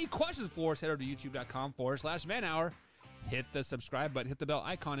 If you got any questions for us, head over to youtube.com/manhour. Hit the subscribe button, hit the bell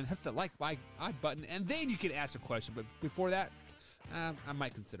icon, and hit the like button, and then you can ask a question. But before that, I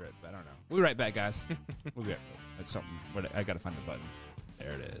might consider it, but I don't know. We'll be right back, guys. We'll be right back. That's something. I got to find the button.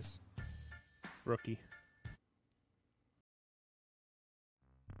 There it is. Rookie.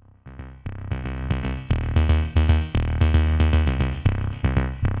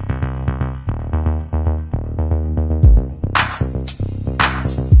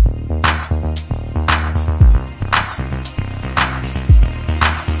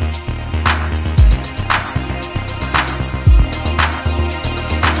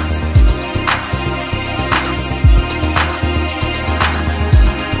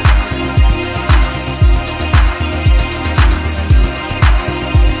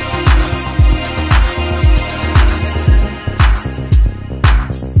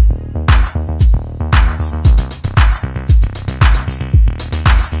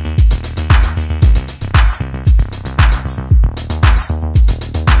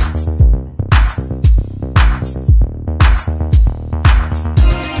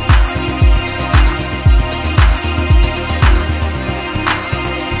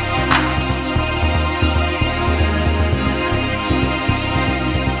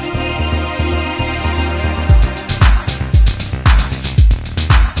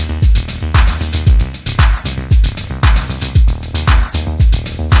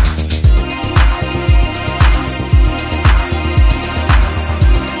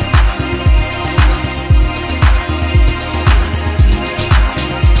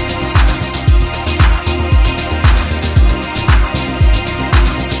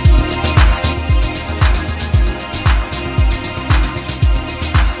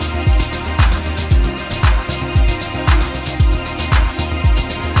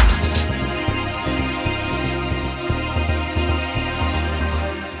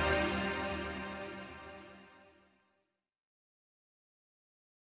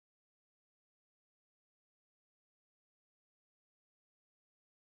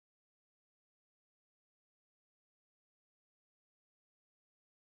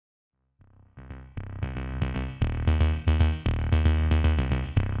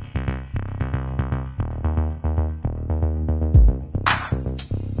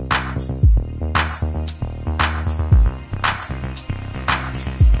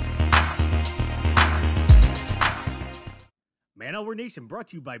 Man Hour Nation brought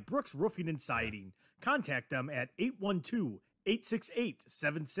to you by Brooks Roofing and Siding. Contact them at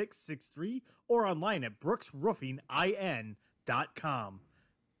 812-868-7663 or online at brooksroofingin.com.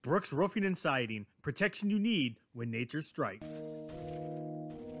 Brooks Roofing and Siding, protection you need when nature strikes.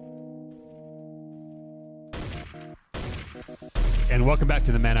 And welcome back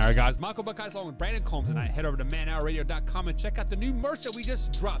to the Man Hour, guys. Michael Buckeyes along with Brandon Combs tonight. Head over to manhourradio.com and check out the new merch that we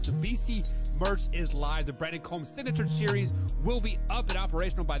just dropped. The Beastie merch is live. The Brandon Combs Signature Series will be up and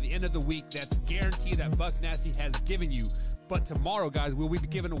operational by the end of the week. That's guaranteed that Buck Nasty has given you. But tomorrow, guys, we'll be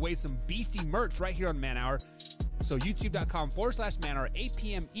giving away some Beastie merch right here on Man Hour. So youtube.com/Man Hour, 8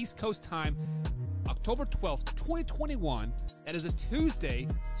 p.m. East Coast time, October 12th, 2021. That is a Tuesday.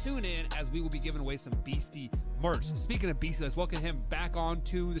 Tune in as we will be giving away some Beastie merch. Speaking of Beastie, let's welcome him back on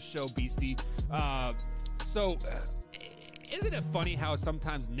to the show, Beastie. So, isn't it funny how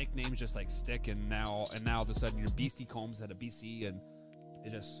sometimes nicknames just like stick, and now all of a sudden your Beastie Combs had a BC, and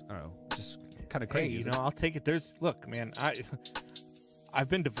it just, I don't know, just kind of crazy. Hey, you know, I'll take it. Look, man, I've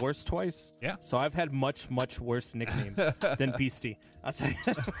been divorced twice. Yeah. So I've had much worse nicknames than Beastie. I'll tell you.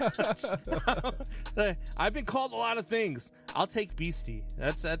 I've been called a lot of things. I'll take Beastie.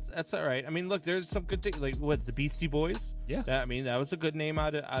 That's all right. I mean, look, there's some good things, like what, the Beastie Boys. Yeah. I mean, that was a good name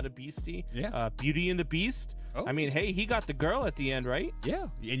out of Beastie. Yeah. Beauty and the Beast. Oh. I mean, hey, he got the girl at the end, right? Yeah.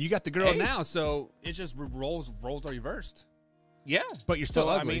 And you got the girl Hey. now, so it just roles are reversed. Yeah. But you're still So,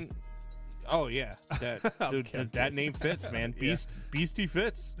 ugly. I mean, oh yeah, that name fits, man. Beastie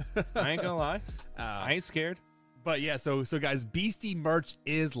fits. I ain't gonna lie. I ain't scared. But yeah, so guys, Beastie merch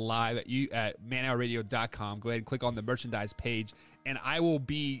is live at manhourradio.com. Go ahead and click on the merchandise page, and I will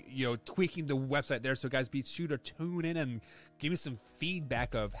be, tweaking the website there. So guys, be sure to tune in and give me some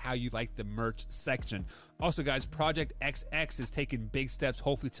feedback of how you like the merch section. Also, guys, Project XX is taking big steps,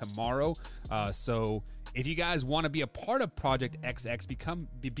 hopefully tomorrow. So if you guys want to be a part of Project XX,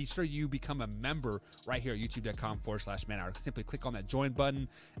 be sure you become a member right here at youtube.com/manhour. Simply click on that join button,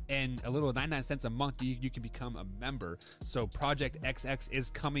 and a little 99 cents a month, you can become a member. So Project XX is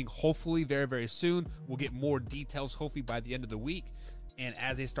coming hopefully very, very soon. We'll get more details hopefully by the end of the week. And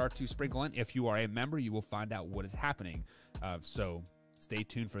as they start to sprinkle in, if you are a member, you will find out what is happening. So stay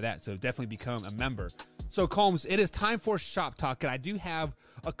tuned for that. So definitely become a member. So Combs, it is time for Shop Talk, and I do have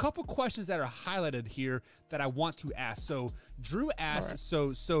a couple questions that are highlighted here that I want to ask. So Drew asked,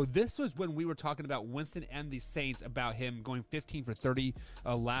 right. so this was when we were talking about Winston and the Saints, about him going 15 for 30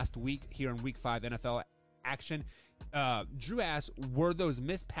 last week here in Week 5 NFL action. Drew asked, were those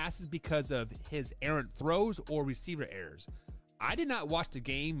missed passes because of his errant throws or receiver errors? I did not watch the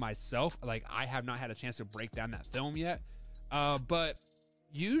game myself. Like, I have not had a chance to break down that film yet. But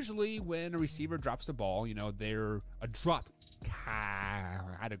usually when a receiver drops the ball, they're a drop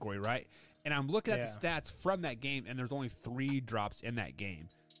category, right? And I'm looking at the stats from that game, and there's only 3 drops in that game.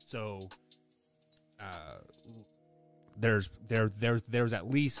 So there's at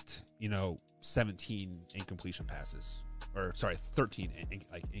least 17 incompletion passes, or sorry, 13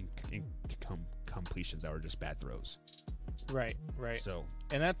 completions that were just bad throws. Right. So,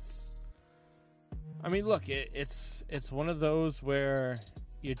 and that's, I mean, look, it's one of those where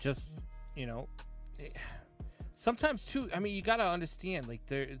you just, sometimes too, I mean, you got to understand, like,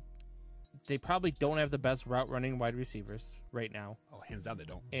 they probably don't have the best route running wide receivers right now. Oh, hands down, they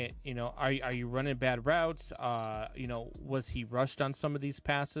don't. And, are you running bad routes? Was he rushed on some of these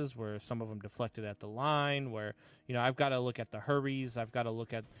passes where some of them deflected at the line, where, I've got to look at the hurries. I've got to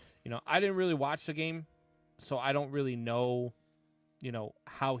look at, I didn't really watch the game, so I don't really know,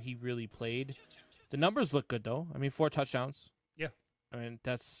 how he really played. The numbers look good, though. I mean, 4 touchdowns. Yeah. I mean,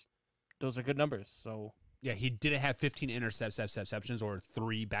 those are good numbers. So yeah, he didn't have 15 interceptions or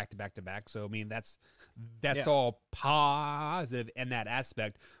 3 back-to-back-to-back. So, I mean, that's all positive in that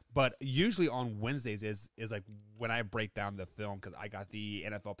aspect. But usually on Wednesdays is like when I break down the film, because I got the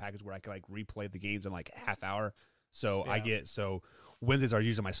NFL package where I can, like, replay the games in, like, a half hour. So so Wednesdays are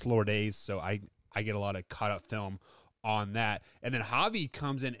usually my slower days. So I get a lot of caught-up film on that. And then Javi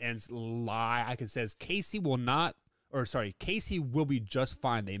comes in and says Casey will be just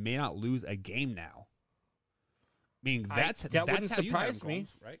fine. They may not lose a game now. I mean, that's wouldn't how you have surprise him me, going,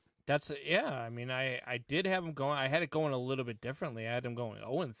 right? I mean, I did have him going. I had it going a little bit differently. I had him going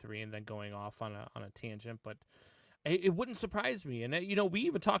 0-3 and then going off on a tangent, but it wouldn't surprise me. And we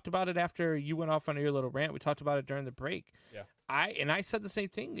even talked about it after you went off on your little rant. We talked about it during the break. Yeah. I said the same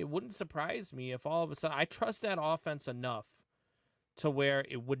thing. It wouldn't surprise me if all of a sudden, I trust that offense enough to where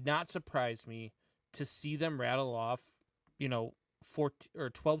it would not surprise me to see them rattle off, 14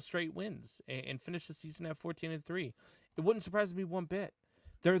 or 12 straight wins and finish the season at 14-3. It wouldn't surprise me one bit.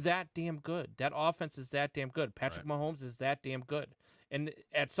 They're that damn good. That offense is that damn good. Patrick Mahomes is that damn good. And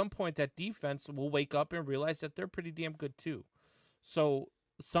at some point, that defense will wake up and realize that they're pretty damn good too. So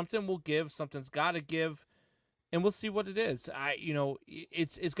something will give. Something's got to give. And we'll see what it is.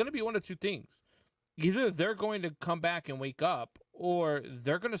 It's going to be one of two things. Either they're going to come back and wake up, or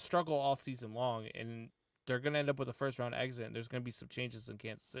they're going to struggle all season long, and they're going to end up with a first-round exit, and there's going to be some changes in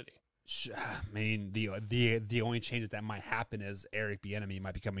Kansas City. I mean, the only changes that might happen is Eric Bieniemy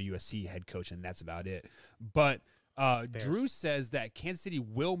might become a USC head coach, and that's about it. But Drew says that Kansas City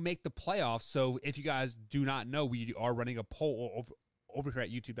will make the playoffs. So if you guys do not know, we are running a poll over here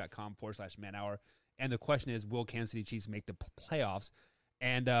at youtube.com/manhour. And the question is, will Kansas City Chiefs make the playoffs?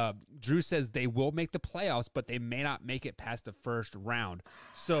 And Drew says they will make the playoffs, but they may not make it past the first round.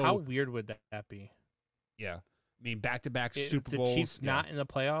 So how weird would that be? Yeah. I mean, back-to-back Super the Bowls. The Chiefs not in the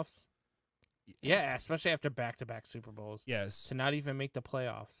playoffs? Yeah, especially after back-to-back Super Bowls. Yes. To not even make the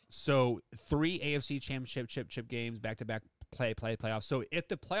playoffs. So 3 AFC championship games, back-to-back playoffs. So if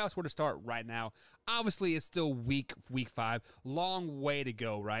the playoffs were to start right now, obviously it's still week 5, long way to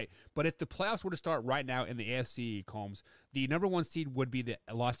go, right? But if the playoffs were to start right now in the AFC, Combs, the number 1 seed would be the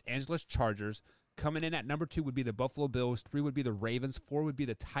Los Angeles Chargers. Coming in at number 2 would be the Buffalo Bills. 3 would be the Ravens. 4 would be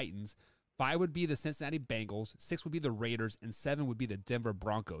the Titans. 5 would be the Cincinnati Bengals. 6 would be the Raiders, and 7 would be the Denver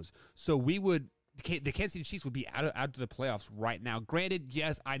Broncos. So the Kansas City Chiefs would be out of the playoffs right now. Granted,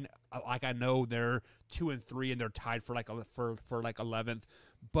 yes, I know they're 2 and 3 and they're tied for 11th,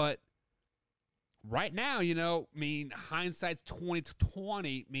 but right now, hindsight's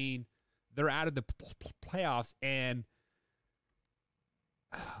 2020. They're out of the playoffs, and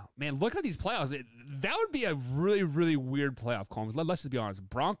man, looking at these playoffs, that would be a really, really weird playoff, Combs. Let's just be honest.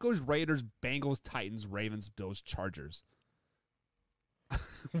 Broncos, Raiders, Bengals, Titans, Ravens, Bills, Chargers.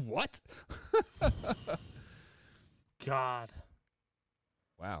 What? God.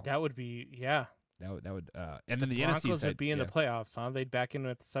 Wow. That would be, yeah. That would and then the Broncos NFC side would be in the playoffs, huh? They'd back in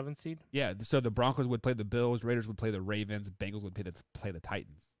with the 7th seed? Yeah, so the Broncos would play the Bills, Raiders would play the Ravens, Bengals would play the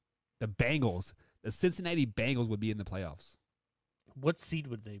Titans. The Cincinnati Bengals would be in the playoffs. What seed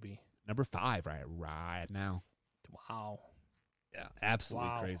would they be? Number 5 right now. Wow. Yeah, absolutely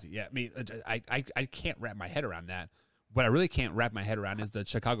Wow. crazy. Yeah, I can't wrap my head around that. What I really can't wrap my head around is the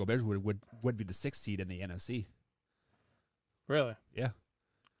Chicago Bears would be the 6th seed in the NFC. Really? Yeah.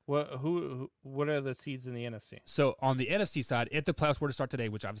 What are the seeds in the NFC? So on the NFC side, if the playoffs were to start today,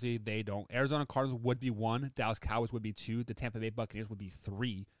 which obviously they don't, Arizona Cardinals would be 1, Dallas Cowboys would be 2, the Tampa Bay Buccaneers would be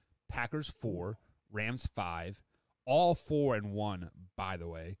 3, Packers 4, Rams 5, all 4-1, by the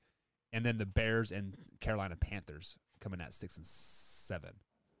way, and then the Bears and Carolina Panthers coming at 6 and 7.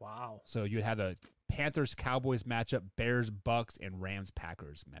 Wow. So you'd have the Panthers Cowboys matchup, Bears Bucks, and Rams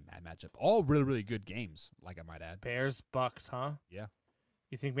Packers matchup. All really, really good games, like I might add. Bears Bucks, huh? Yeah.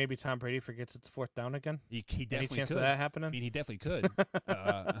 You think maybe Tom Brady forgets it's 4th down again? He definitely Any chance could. of that happening? I mean, he definitely could.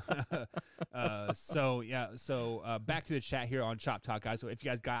 So back to the chat here on Chop Talk, guys. So if you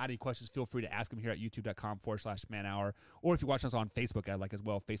guys got any questions, feel free to ask them here at youtube.com/manhour. Or if you're watching us on Facebook, I'd like as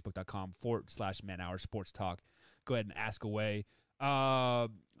well, facebook.com/manhour sports talk. Go ahead and ask away. I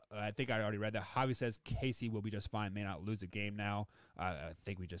think I already read that. Javi says Casey will be just fine, may not lose a game now. I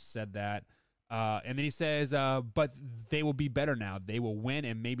think we just said that. And then he says, but they will be better now. They will win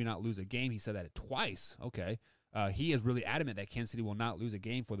and maybe not lose a game. He said that twice. Okay. He is really adamant that Kansas City will not lose a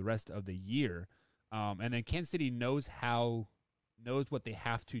game for the rest of the year. And then Kansas City knows what they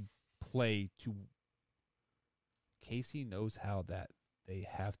have to play to. Casey knows how that they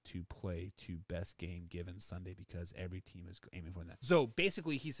have to play to best game given Sunday because every team is aiming for that. So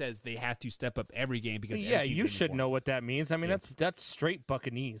basically, he says they have to step up every game because yeah, you should know what that means. I mean, that's straight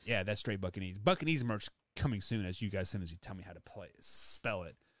Buccaneese. Yeah, that's straight Buccaneese. Buccaneese merch coming soon, as you tell me how to spell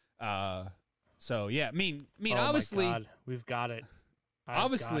it. So yeah, I mean, obviously, my God. We've got it.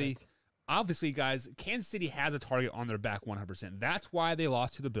 Obviously, guys, Kansas City has a target on their back 100%. That's why they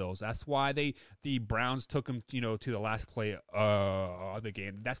lost to the Bills. That's why the Browns took them, to the last play of the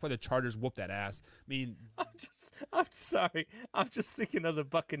game. That's why the Chargers whooped that ass. I mean, I'm sorry. I'm just thinking of the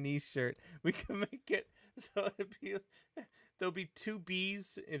Buccaneers shirt. We can make it so there'll be 2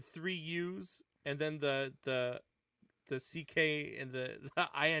 B's and 3 U's, and then the CK and the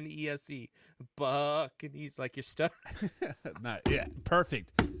INESE. Buccaneers, like your stuff. Yeah,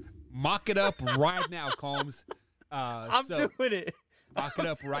 perfect. Mock it up right now, Combs. I'm doing it. Mock it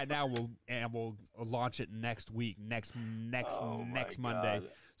up right now. We'll launch it next week, next Monday. God.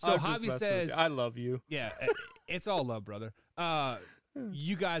 So Javi says, "I love you." Yeah, it's all love, brother.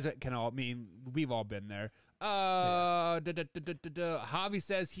 You guys can all. I mean, we've all been there. Javi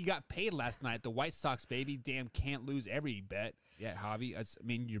says he got paid last night. The White Sox, baby, damn, can't lose every bet. Yeah, Javi. I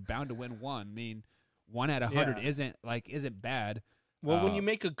mean, you're bound to win one. I mean, 1 out of 100 isn't bad. Well, when you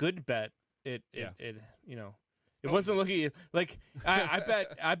make a good bet, it wasn't looking like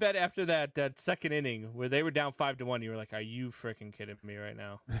I bet after that second inning where they were down 5-1, you were like, "Are you freaking kidding me right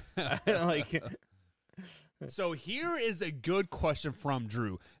now?" So here is a good question from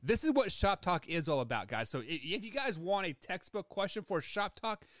Drew. This is what Shop Talk is all about, guys. So if you guys want a textbook question for Shop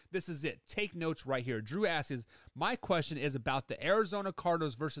Talk, this is it. Take notes right here. Drew asks, my question is about the Arizona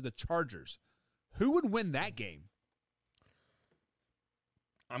Cardinals versus the Chargers. Who would win that game?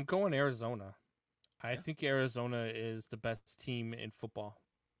 I'm going Arizona. I think Arizona is the best team in football.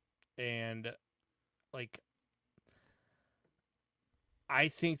 And I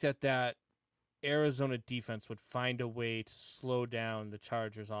think that Arizona defense would find a way to slow down the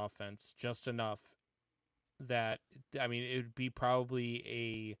Chargers offense just enough that, I mean, it would be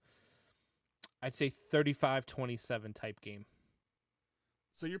probably I'd say 35-27 type game.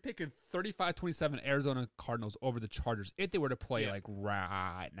 So you're picking 35-27 Arizona Cardinals over the Chargers if they were to play like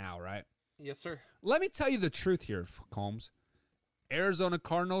right now, right? Yes, sir. Let me tell you the truth here, Combs. Arizona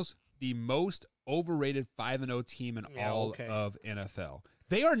Cardinals, the most overrated 5-0 team in all of NFL.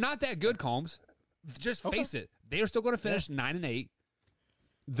 They are not that good, Combs. Just face it. They are still going to finish 9-8.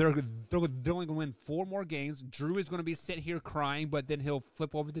 They're only going to win 4 more games. Drew is going to be sitting here crying, but then he'll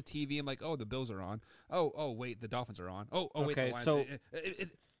flip over the TV and like, oh, the Bills are on. Oh, wait, the Dolphins are on. Oh, wait, the Lions. So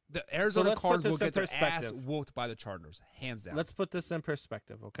the Arizona Cardinals will get their ass whooped by the Chargers, hands down. Let's put this in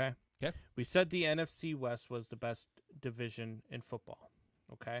perspective, okay? Okay. We said the NFC West was the best division in football,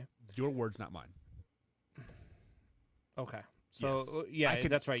 okay? Your words, not mine. Okay. So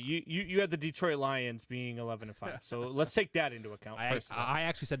that's right. You had the Detroit Lions being 11-5. So let's take that into account. I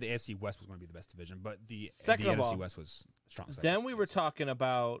actually said the AFC West was going to be the best division, but the NFC West was strong. Then we were talking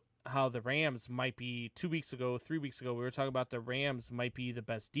about how the Rams might be 2 weeks ago, 3 weeks ago. We were talking about the Rams might be the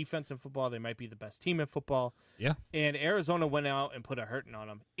best defense in football. They might be the best team in football. Yeah. And Arizona went out and put a hurting on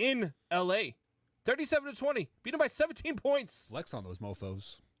them in LA, 37-20, beat them by 17 points. Flex on those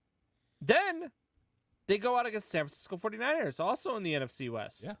mofos. Then they go out against San Francisco 49ers, also in the NFC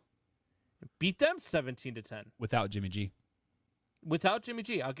West. Yeah. Beat them 17-10. Without Jimmy G. Without Jimmy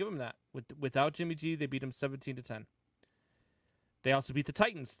G. I'll give them that. Without Jimmy G, they beat them 17-10. They also beat the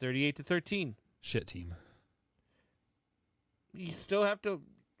Titans 38-13. Shit team. You still have to...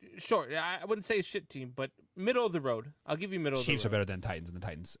 Sure, I wouldn't say a shit team, but middle of the road. I'll give you middle of the road. Chiefs are better than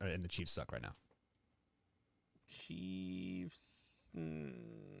Titans, and the Chiefs suck right now. Chiefs...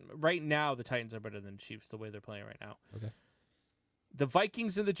 right now, the Titans are better than the Chiefs the way they're playing right now. Okay. The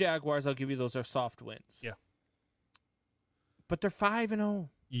Vikings and the Jaguars, I'll give you, those are soft wins. Yeah. But they're 5-0.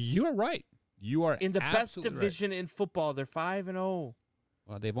 You are right. You are in the best division right. in football. They're 5-0.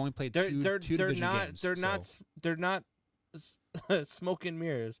 Well, they've only played two division games. They're not smoke and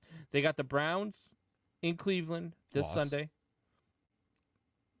mirrors. They got the Browns in Cleveland this Sunday.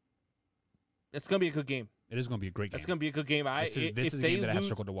 It's gonna be a good game. It is going to be a great game. It's going to be a good game. This is a game that I have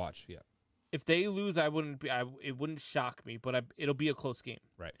struggled to watch. Yeah. If they lose, it wouldn't shock me, but it'll be a close game.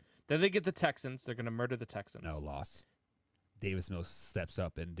 Right. Then they get the Texans. They're going to murder the Texans. No loss. Davis Mills steps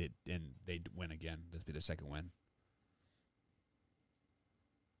up and they win again. This will be their second win.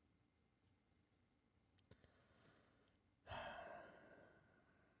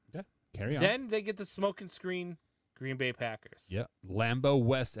 Yeah. Carry on. Then they get the smoke and screen Green Bay Packers. Yeah. Lambeau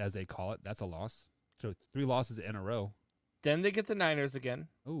West, as they call it. That's a loss. So 3 losses in a row. Then they get the Niners again.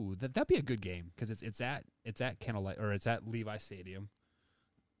 Oh, that'd be a good game because it's at Candlelight or it's at Levi Stadium.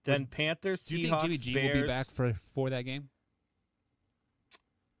 Then Panthers, Seahawks, do you think Jimmy G Bears, will be back for that game?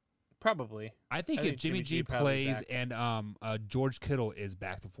 Probably. I think if Jimmy G plays and George Kittle is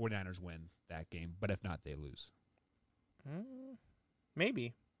back, the 49ers win that game. But if not, they lose.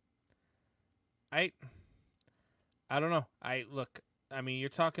 Maybe. I don't know. I mean, you're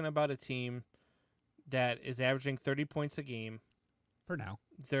talking about a team that is averaging 30 points a game. For now.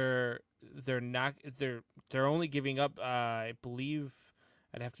 They're only giving up I believe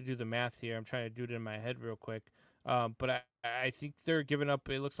I'd have to do the math here. I'm trying to do it in my head real quick. But I think they're giving up,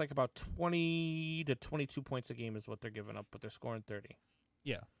 it looks like about 20 to 22 points a game is what they're giving up, but they're scoring 30.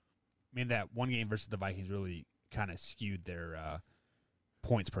 Yeah. I mean, that one game versus the Vikings really kind of skewed their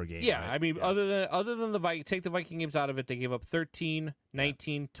points per game. Yeah, right? I mean, other than the Vikings, take the Viking games out of it, they gave up 13,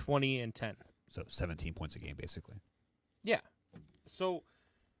 19, 20, and 10. So 17 points a game, basically. Yeah. So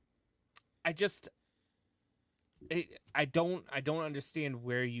I don't understand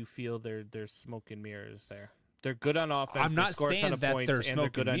where you feel there's smoke and mirrors there. They're good on offense. I'm not saying that they're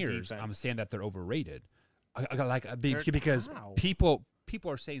smoke and mirrors. Defense. I'm saying that they're overrated. Because people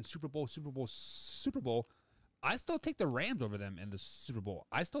are saying Super Bowl. I still take the Rams over them in the Super Bowl.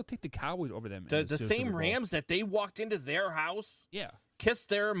 I still take the Cowboys over them. The same Rams that they walked into their house. Yeah. Kissed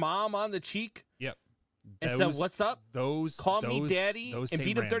their mom on the cheek. Yep. And said, "What's up?" Call me daddy, and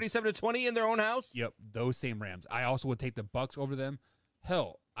beat them 37-20 in their own house. Yep, those same Rams. I also would take the Bucks over them.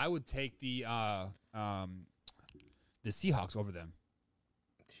 Hell, I would take the Seahawks over them.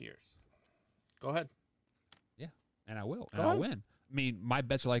 Cheers. Go ahead. Yeah, and I will, and I'll win. I mean, my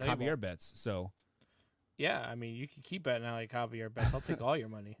bets are like Javier bets, so. Yeah, I mean, you can keep betting out like Javier bets. I'll take all your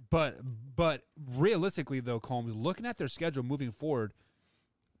money. But realistically, though, Combs, looking at their schedule moving forward,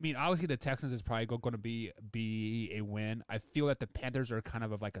 I mean, obviously the Texans is probably going to be a win. I feel that the Panthers are kind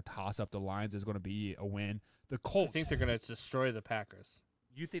of like a toss-up. The Lions is going to be a win. The Colts. I think they're going to destroy the Packers.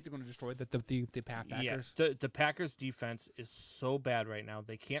 You think they're going to destroy the Packers? Yeah, the Packers' defense is so bad right now.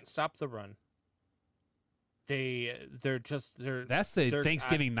 They can't stop the run. That's the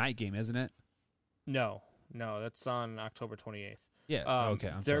Thanksgiving night game, isn't it? No, that's on October 28th. Yeah. Okay.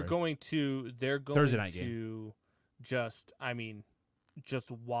 I'm they're sorry. going to Thursday night to just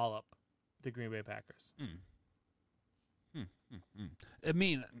wallop the Green Bay Packers.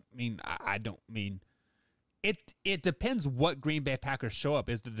 I don't mean it. It depends what Green Bay Packers show up.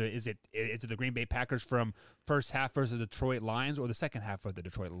 Is it the Green Bay Packers from first half versus the Detroit Lions or the second half of the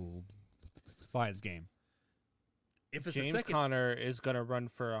Detroit Lions game? If it's James the second, Conner is going to run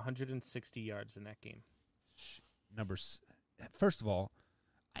for 160 yards in that game. First of all,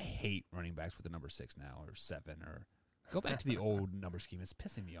 I hate running backs with the number 6 now or 7 or go back to the old number scheme. It's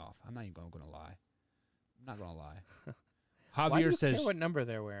pissing me off. I'm not even going to lie. I'm not going to lie. Why do you Javier says care what number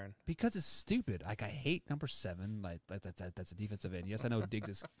they're wearing? because it's stupid. Like I hate number 7. Like that's a defensive end. Yes, I know Diggs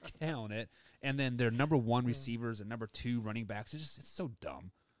is counting it, and then their number 1 receivers and number 2 running backs. It's so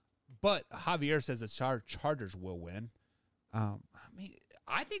dumb. But Javier says the Chargers will win.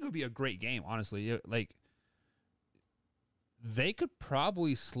 I think it would be a great game. Honestly, like they could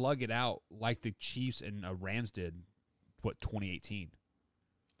probably slug it out like the Chiefs and Rams did. 2018.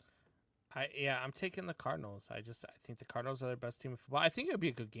 I'm taking the Cardinals. I think the Cardinals are their best team in football. I think it would be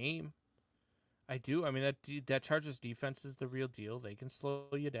a good game. I do. I mean, that Chargers defense is the real deal. They can slow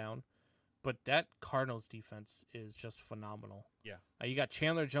you down, but that Cardinals defense is just phenomenal. Yeah. You got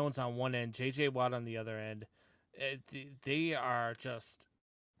Chandler Jones on one end, J.J. Watt on the other end. They are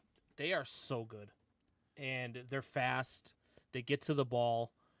so good, and they're fast. They get to the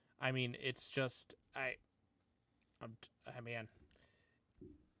ball. I mean, it's just man.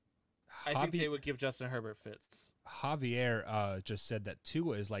 I think they would give Justin Herbert fits. Javier just said that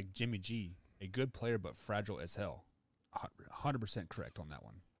Tua is like Jimmy G, a good player but fragile as hell. 100% correct on that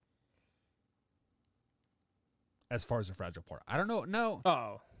one. As far as the fragile part, I don't know. No.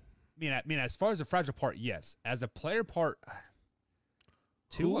 Oh, I mean, as far as the fragile part, yes. As a player part,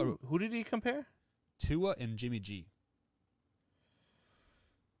 Tua. Who did he compare? Tua and Jimmy G.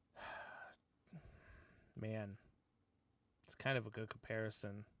 Man, it's kind of a good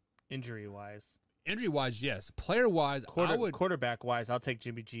comparison, injury-wise. Injury-wise, yes. Player-wise, Quarterback-wise, I'll take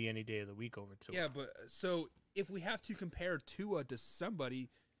Jimmy G any day of the week over Tua. Yeah, but so if we have to compare Tua to somebody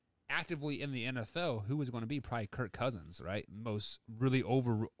actively in the NFL, who is going to be? Probably Kirk Cousins, right? Most really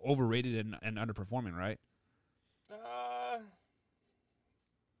overrated and underperforming, right?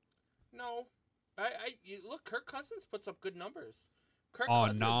 No. Look, Kirk Cousins puts up good numbers.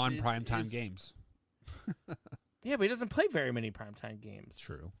 On non-primetime games. Yeah, but he doesn't play very many primetime games.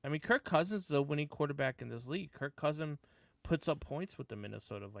 True. I mean, Kirk Cousins is a winning quarterback in this league. Kirk Cousins puts up points with the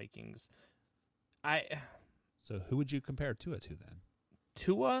Minnesota Vikings. So who would you compare Tua to then?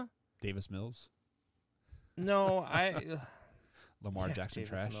 Tua? Davis Mills? No, Lamar Jackson Davis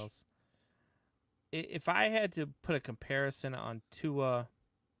trash? Mills. If I had to put a comparison on Tua,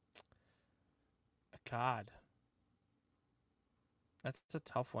 God, that's a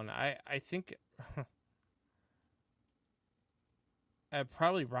tough one. I think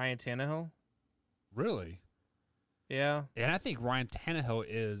probably Ryan Tannehill. Really? Yeah. And I think Ryan Tannehill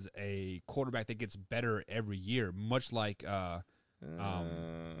is a quarterback that gets better every year, much like I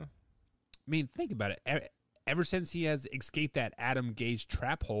mean, think about it. Ever since he has escaped that Adam Gase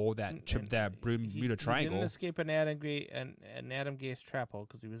trap hole, that Bermuda Triangle, he didn't escape an Adam Gase trap hole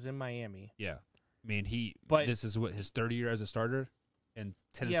because he was in Miami. Yeah, I mean this is what his third year as a starter in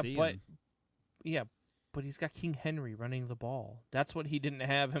Tennessee. But he's got King Henry running the ball. That's what he didn't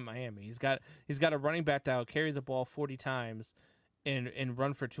have in Miami. He's got a running back that'll carry the ball 40 times and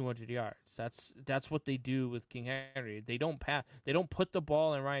run for 200 yards. That's what they do with King Henry. They don't pass. They don't put the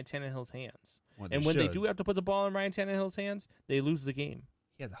ball in Ryan Tannehill's hands. And when they do have to put the ball in Ryan Tannehill's hands, they lose the game.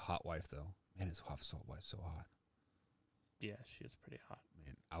 He has a hot wife though. Man, his wife so hot. Yeah, she is pretty hot.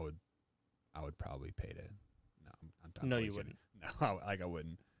 Man, I would probably pay to. No, I'm no, totally you kidding. wouldn't. No, I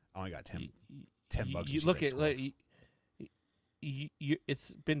wouldn't. I only got $10. You look at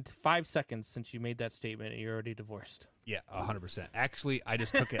it's been 5 seconds since you made that statement, and you're already divorced. Yeah, 100%. Actually, I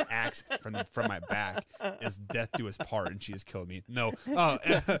just took an axe from my back. It's death do us part, and she has killed me. No,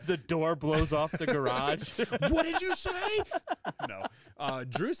 the door blows off the garage. What did you say? No.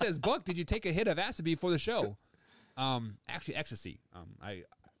 Drew says, Buck, did you take a hit of acid before the show? Actually, ecstasy. I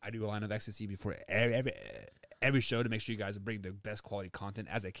do a line of ecstasy before every show to make sure you guys bring the best quality content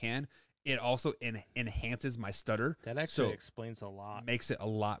as I can. It also enhances my stutter. That actually explains a lot. Makes it a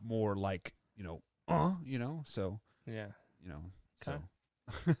lot more like, so. Yeah. So.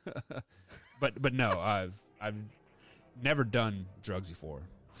 but no, I've never done drugs before.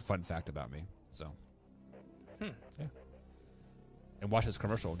 Fun fact about me. So. Yeah. and watch this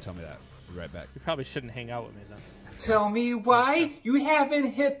commercial and tell me that. Be right back. You probably shouldn't hang out with me then. Tell me why you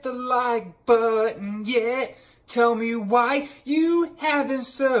haven't hit the like button yet. Tell me why you haven't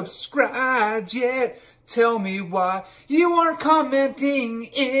subscribed yet. Tell me why you aren't commenting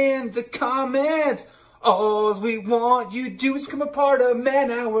in the comments. All we want you to do is become a part of Man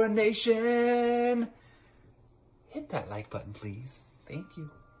Hour Nation. Hit that like button, please. Thank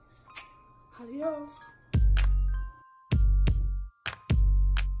you. Adios.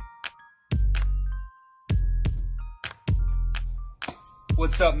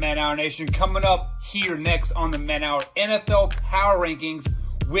 What's up, Man Hour Nation? Coming up here next on the Man Hour NFL Power Rankings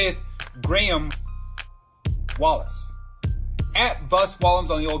with Graham Wallace. At Bus Wallums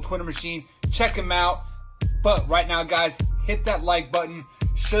on the old Twitter machine. Check him out. But right now, guys, hit that like button.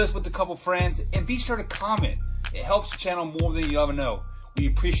 Share this with a couple friends. And be sure to comment. It helps the channel more than you'll ever know. We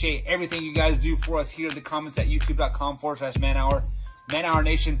appreciate everything you guys do for us here in the comments at youtube.com/Man Hour. Man Hour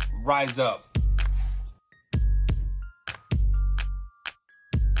Nation, rise up.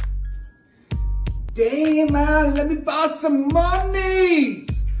 Damn, man, let me borrow some money.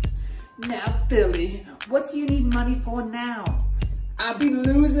 Now, Billy, what do you need money for now? I be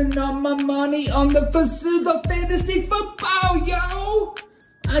losing all my money on the pursuit of fantasy football, yo.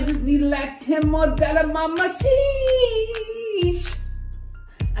 I just need like 10 more dollars on my machine.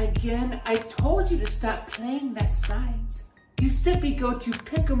 Again, I told you to stop playing that site. You simply go to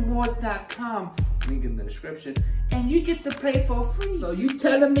pick'emwars.com, link in the description, and you get to play for free. So you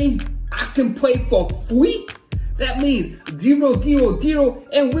telling me I can play for free? That means 0, 0, 0,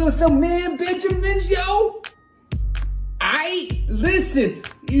 and Wilson Man Benjamins, yo. Listen,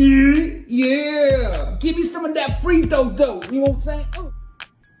 yeah. Give me some of that free dough, you know what I'm saying? Oh.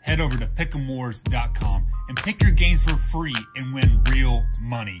 Head over to pick'emwars.com and pick your games for free and win real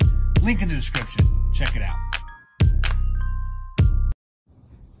money. Link in the description. Check it out.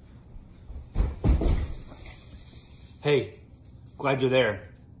 Hey, glad you're there.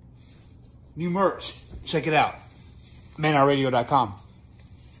 New merch. Check it out. manhourradio.com.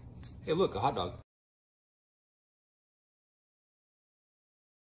 Hey, look, a hot dog.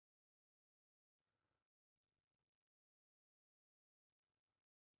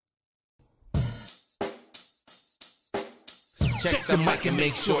 Check the mic and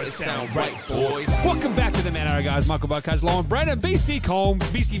make sure it sound right, boys. Welcome back to the Man Hour, guys. Michael Buckeyes, along with Brandon BC Combs.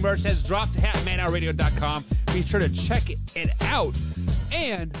 BC merch has dropped at manhourradio.com. Be sure to check it out.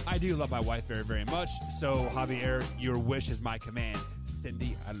 And I do love my wife very, very much. So, Javier, your wish is my command.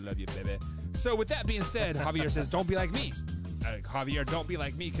 Cindy, I love you, baby. So, with that being said, Javier says, don't be like me. Javier, don't be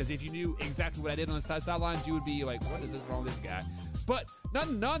like me, because if you knew exactly what I did on the sidelines, you would be like, what is this wrong with this guy? But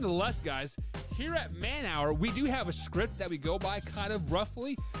nonetheless, guys, here at Man Hour, we do have a script that we go by kind of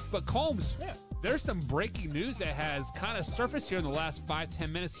roughly. But Combs, there's some breaking news that has kind of surfaced here in the last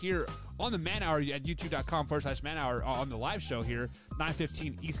 5-10 minutes here on the Man Hour at youtube.com/Man Hour on the live show here,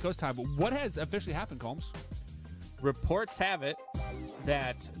 9:15 East Coast time. But what has officially happened, Combs? Reports have it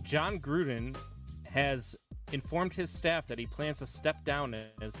that John Gruden has informed his staff that he plans to step down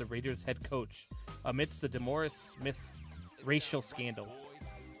as the Raiders head coach amidst the DeMaurice Smith racial scandal.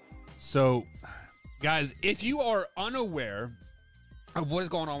 So, guys, if you are unaware of what is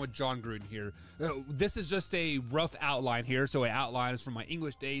going on with John Gruden here, this is just a rough outline here. So, an outline is from my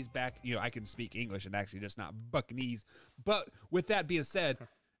English days back. You know, I can speak English and actually just not Buccaneers. But with that being said,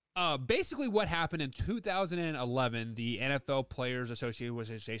 basically what happened in 2011, the NFL Players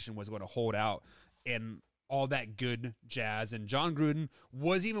Association was going to hold out and all that good jazz. And John Gruden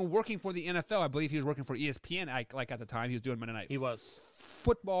was even working for the NFL. I believe he was working for ESPN. Like at the time, he was doing Monday Night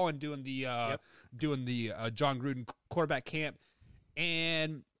Football and doing the John Gruden quarterback camp.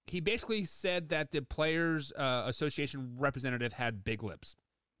 And he basically said that the Players Association representative had big lips.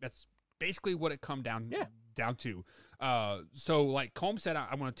 That's basically what it come down to. So like Combs said,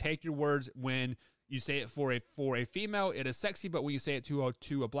 I'm going to take your words. When you say it for a female, it is sexy, but when you say it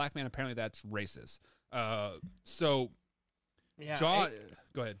to a black man, apparently that's racist. John,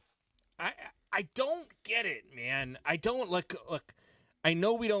 go ahead. I don't get it, man. I don't look. I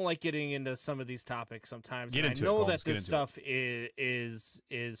know we don't like getting into some of these topics sometimes. I know that this stuff is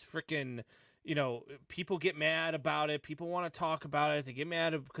freaking. You know, people get mad about it. People want to talk about it. They get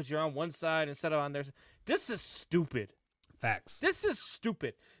mad because you're on one side instead of on theirs. This is stupid. Facts. This is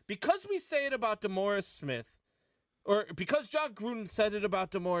stupid. Because we say it about DeMaurice Smith, or because John Gruden said it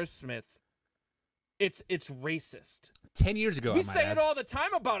about DeMaurice Smith, it's racist. 10 years ago, we say it all the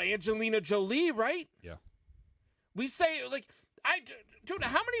time about Angelina Jolie, right? Yeah. We say, like, dude,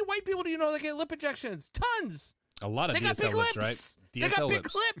 how many white people do you know that get lip injections? Tons. A lot of they got DSL big lips, lips, right? They got big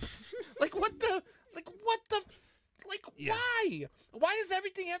lips. What the? Like, why? Why does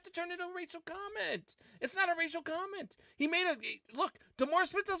everything have to turn into a racial comment? It's not a racial comment. He made look, DeMaurice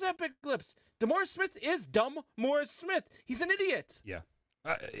Smith doesn't have big lips. DeMaurice Smith is dumb Morris Smith. He's an idiot. Yeah.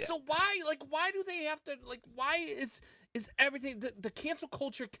 So why do they have to, why is everything, the cancel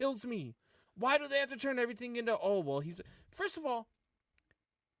culture kills me. Why do they have to turn everything into, first of all,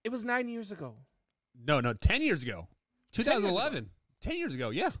 it was 9 years ago. No, 10 years ago. 2011. 10 years ago,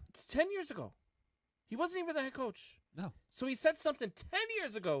 yeah. It's 10 years ago. He wasn't even the head coach. No. So he said something 10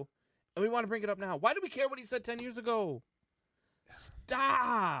 years ago, and we want to bring it up now. Why do we care what he said 10 years ago?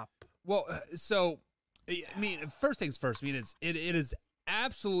 Stop. Well, so, I mean, first things first. I mean, it is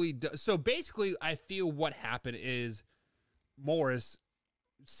absolutely. So basically, I feel what happened is Morris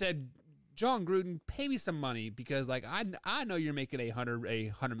said, John Gruden, pay me some money because, like, I know you're making $100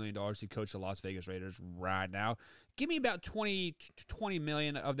 million to coach the Las Vegas Raiders right now. Give me about 20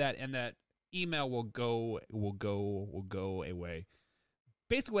 million of that, and that email will go away.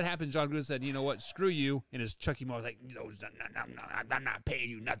 Basically, what happened, John Gruden said, you know what, screw you. And his Chucky Moore was like, no, I'm not paying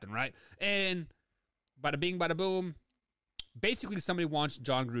you nothing, right? And bada bing, bada boom. Basically, somebody wants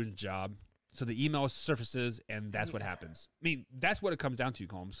John Gruden's job, so the email surfaces, and that's what happens. I mean, that's what it comes down to,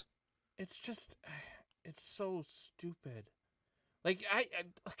 Combs. It's just, it's so stupid. Like,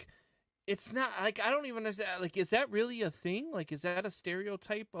 it's not, like, I don't even understand. Like, is that really a thing? Like, is that a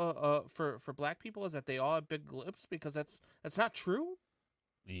stereotype for black people? Is that they all have big lips? Because that's not true.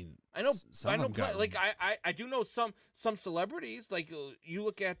 I mean, I know, like, I do know some celebrities. Like, you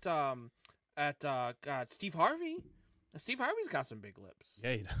look at Steve Harvey. Steve Harvey's got some big lips.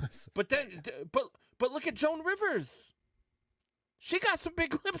 Yeah, he does. But then, but look at Joan Rivers. She got some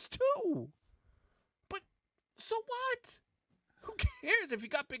big lips too. But so what? Who cares? If you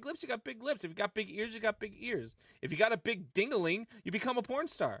got big lips, you got big lips. If you got big ears, you got big ears. If you got a big dingaling, you become a porn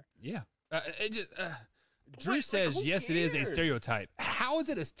star. Yeah. Drew says, yes, it is a stereotype. How is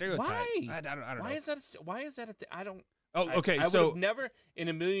it a stereotype? Why? I don't know. Why is that I don't. Oh, okay. I would have never in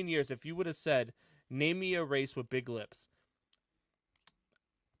a million years, if you would have said, name me a race with big lips.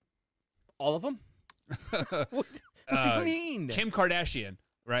 All of them? What do you mean? Kim Kardashian,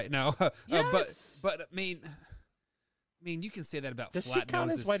 right? No. Yes. But I mean, you can say that about Does flat she count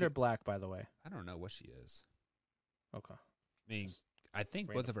noses as white too. or black, by the way? I don't know what she is. Okay. I mean, I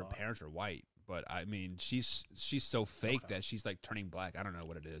think both of her parents are white, but I mean, she's so fake that she's like turning black. I don't know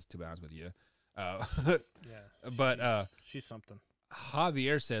what it is, to be honest with you. Yeah. But she's something.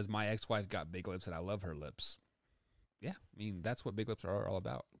 Javier says, my ex-wife got big lips and I love her lips. Yeah, I mean, that's what big lips are all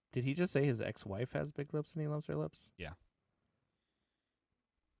about. Did he just say his ex-wife has big lips and he loves her lips? Yeah.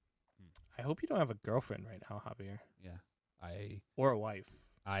 I hope you don't have a girlfriend right now, Javier. Yeah. Or a wife.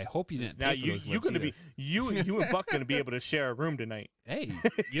 I hope you didn't. Now you're going to be you and Buck going to be able to share a room tonight. Hey,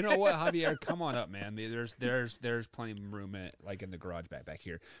 you know what, Javier? Come on up, man. There's plenty of room in the garage back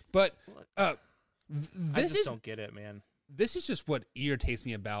here. But I just don't get it, man. This is just what irritates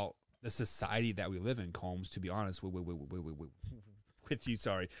me about the society that we live in, Combs. To be honest with you,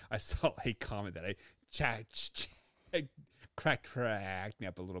 sorry, I saw a comment that I cracked me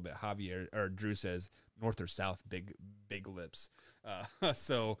up a little bit. Javier or Drew says north or south, big lips. We're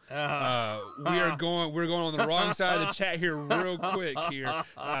going on the wrong side of the chat here real quick here.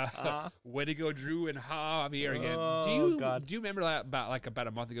 Way to go, Drew and Javier again. Do you remember that about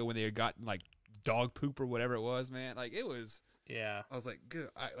a month ago when they had gotten like dog poop or whatever it was, man? Like it was. Yeah. I was like, good.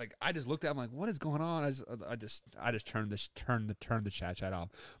 I just looked at him like, what is going on? I just turned the chat off.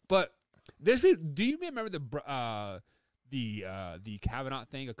 But do you remember the Kavanaugh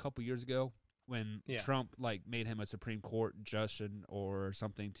thing a couple years ago when Trump like made him a Supreme Court justice or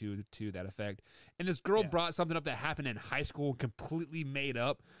something to that effect? And this girl brought something up that happened in high school, completely made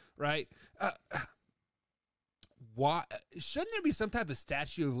up, right? Why shouldn't there be some type of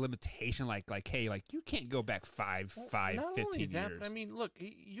statute of limitation? Like, hey, like you can't go back 15 years. But I mean, look,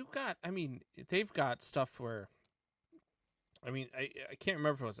 they've got stuff where, I can't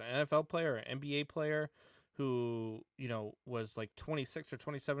remember if it was an NFL player or an NBA player who, was like 26 or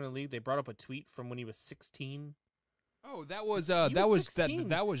 27 in the league. They brought up a tweet from when he was 16. Oh, that was 16.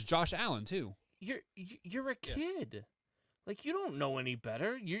 that was Josh Allen too. You're a kid. Yeah. Like, you don't know any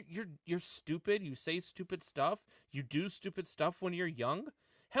better. You're stupid. You say stupid stuff. You do stupid stuff when you're young.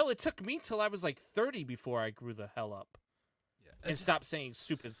 Hell, it took me till I was like 30 before I grew the hell up. Yeah. And stopped saying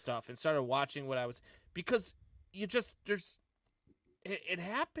stupid stuff and started watching what I was, because it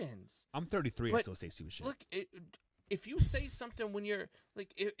happens. I'm 33. I still say stupid shit. Look, if you say something when you're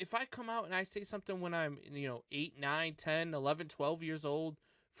like, if I come out and I say something when I'm 8, 9, 10, 11, 12 years old,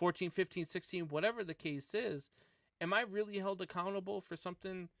 14, 15, 16, whatever the case is, am I really held accountable for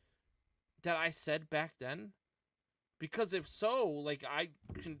something that I said back then? Because if so, like I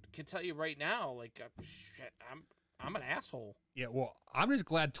can tell you right now, like shit, I'm an asshole. Yeah, well, I'm just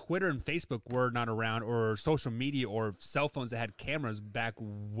glad Twitter and Facebook were not around, or social media, or cell phones that had cameras back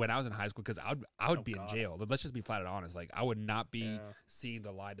when I was in high school, because I would be in jail. Let's just be flat out honest. Like, I would not be seeing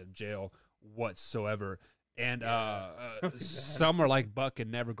the light of jail whatsoever. And some are like Buck and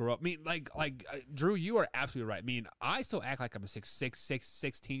never grow up. I mean, Drew, you are absolutely right. I mean, I still act like I'm a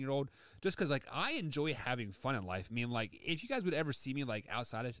 16-year-old just because, like, I enjoy having fun in life. I mean, like, if you guys would ever see me, like,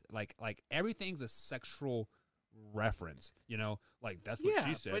 outside of, like everything's a sexual reference, you know? Like, that's what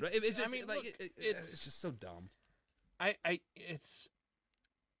she said. But, It's just, I mean, like, look, it's just so dumb. It's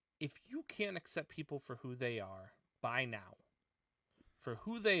if you can't accept people for who they are by now, for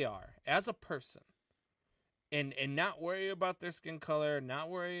who they are as a person, and not worry about their skin color, not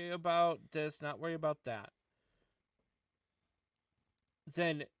worry about this, not worry about that,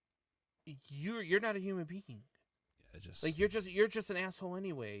 then you're not a human being. Yeah, just like you're just an asshole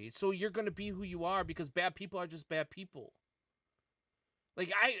anyway. So you're gonna be who you are because bad people are just bad people.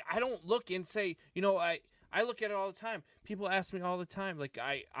 Like I don't look and say, you know, I look at it all the time. People ask me all the time, like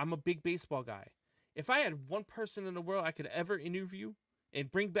I'm a big baseball guy. If I had one person in the world I could ever interview and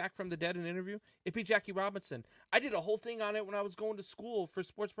bring back from the dead and interview, it'd be Jackie Robinson. I did a whole thing on it when I was going to school for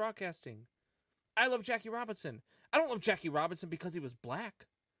sports broadcasting. I love Jackie Robinson. I don't love Jackie Robinson because he was black.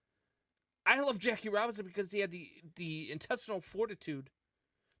 I love Jackie Robinson because he had the intestinal fortitude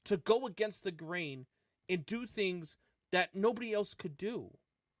to go against the grain and do things that nobody else could do.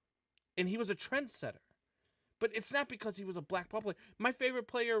 And he was a trendsetter. But it's not because he was a black ball player. My favorite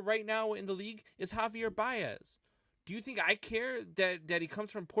player right now in the league is Javier Baez. Do you think I care that he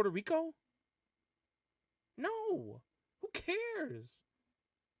comes from Puerto Rico? No. Who cares?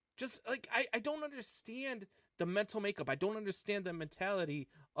 Just like I don't understand the mental makeup. I don't understand the mentality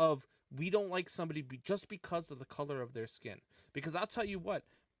of we don't like somebody just because of the color of their skin. Because I'll tell you what,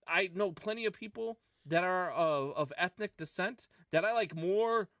 I know plenty of people that are of ethnic descent that I like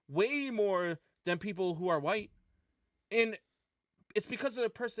way more than people who are white. And it's because of their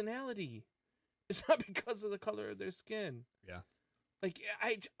personality. It's not because of the color of their skin. Yeah. Like,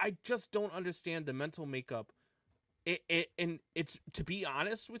 I just don't understand the mental makeup. And it's, to be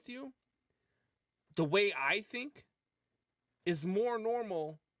honest with you, the way I think is more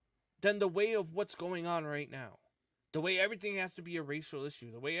normal than the way of what's going on right now. The way everything has to be a racial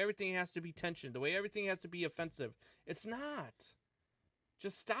issue. The way everything has to be tension. The way everything has to be offensive. It's not.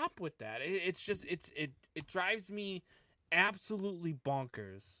 Just stop with that. It drives me absolutely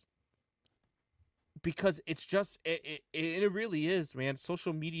bonkers. Because it's just, it really is, man.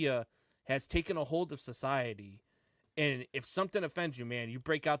 Social media has taken a hold of society. And if something offends you, man, you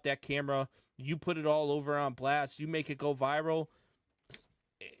break out that camera, you put it all over on blast, you make it go viral,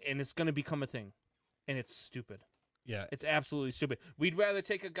 and it's going to become a thing. And it's stupid. Yeah. It's absolutely stupid. We'd rather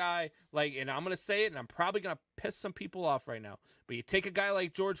take a guy like, and I'm going to say it, and I'm probably going to piss some people off right now, but you take a guy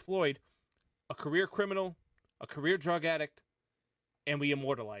like George Floyd, a career criminal, a career drug addict, and we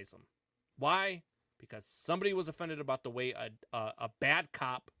immortalize him. Why? Because somebody was offended about the way a bad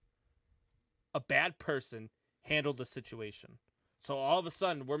cop, a bad person, handled the situation. So all of a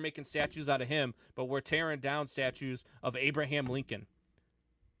sudden, we're making statues out of him, but we're tearing down statues of Abraham Lincoln.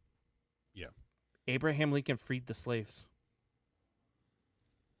 Yeah. Abraham Lincoln freed the slaves.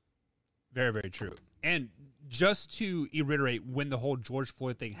 Very, very true. And just to reiterate, when the whole George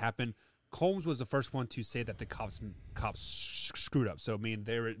Floyd thing happened, Combs was the first one to say that the cops screwed up. So I mean,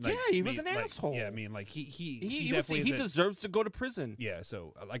 they were like, he was an asshole. Yeah, I mean, like he deserves to go to prison. Yeah.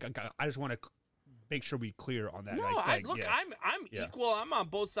 So like, I just want to make sure we clear on that. No, I'm equal. I'm on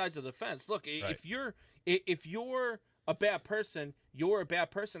both sides of the fence. Look, if you're a bad person, you're a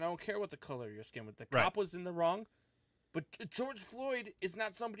bad person. I don't care what the color of your skin was. The cop was in the wrong. But George Floyd is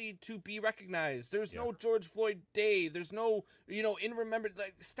not somebody to be recognized. There's no George Floyd Day. There's no, in remembered.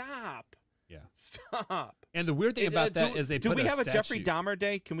 Like, stop. Yeah. Stop. And the weird thing about that is do we have a Jeffrey Dahmer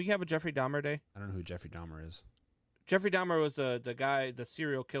Day? Can we have a Jeffrey Dahmer Day? I don't know who Jeffrey Dahmer is. Jeffrey Dahmer was the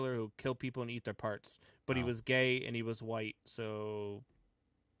serial killer who killed people and eat their parts. But he was gay and he was white. So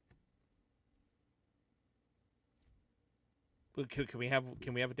can we have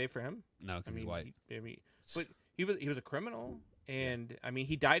a day for him? No, because he's white. But he was a criminal, and I mean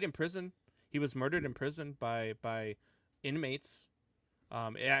he died in prison. He was murdered in prison by inmates.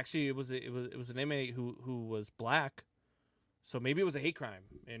 It was an inmate who was black, so maybe it was a hate crime,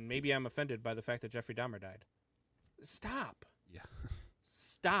 and maybe I'm offended by the fact that Jeffrey Dahmer died. Stop. Yeah.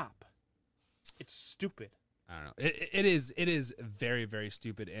 Stop. It's stupid. I don't know. It is very, very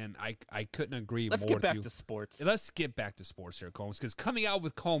stupid, and I couldn't agree more. Let's get back to sports. Let's get back to sports here, Combs, because coming out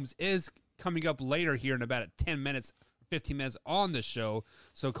with Combs is coming up later here in about 10 minutes 15 minutes on the show.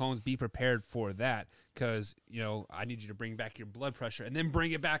 So Combs, be prepared for that, because I need you to bring back your blood pressure and then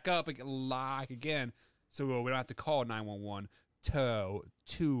bring it back up like again, so we don't have to call 911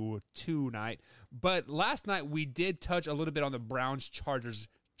 tonight. But last night we did touch a little bit on the Browns Chargers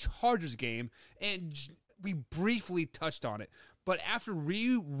game, and we briefly touched on it. But after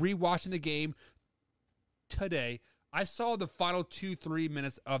rewatching the game today, I saw the final 2-3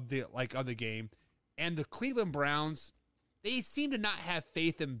 minutes of the game, and the Cleveland Browns, they seem to not have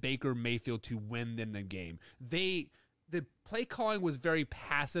faith in Baker Mayfield to win them the game. The play calling was very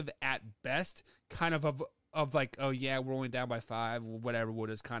passive at best, kind of like, oh yeah, we're only down by 5, whatever, we'll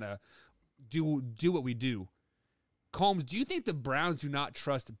just kind of do what we do. Combs, do you think the Browns do not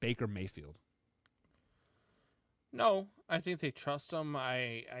trust Baker Mayfield? No, I think they trust him.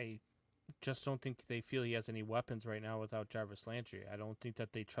 I just don't think they feel he has any weapons right now without Jarvis Landry. I don't think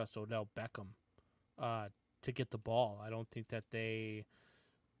that they trust Odell Beckham to get the ball. I don't think that they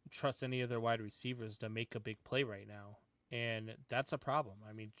trust any of their wide receivers to make a big play right now. And that's a problem.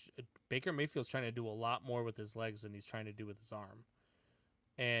 I mean, Baker Mayfield's trying to do a lot more with his legs than he's trying to do with his arm.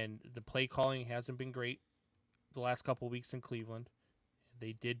 And the play calling hasn't been great the last couple of weeks in Cleveland.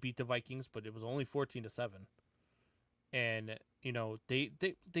 They did beat the Vikings, but it was only 14-7. And, they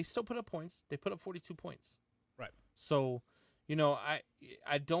still put up points. They put up 42 points. Right. So,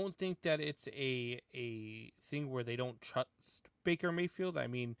 I don't think that it's a thing where they don't trust Baker Mayfield. I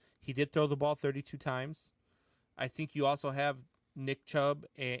mean, he did throw the ball 32 times. I think you also have Nick Chubb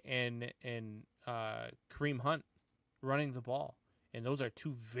and Kareem Hunt running the ball. And those are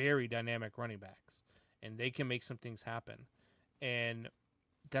two very dynamic running backs. And they can make some things happen. And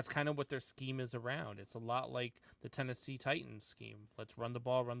that's kind of what their scheme is around. It's a lot like the Tennessee Titans scheme. Let's run the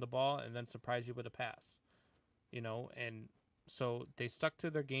ball, and then surprise you with a pass. And so they stuck to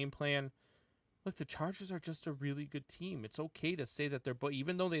their game plan. Look, the Chargers are just a really good team. It's okay to say that but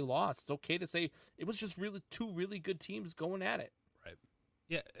even though they lost, it's okay to say it was just really two really good teams going at it. Right.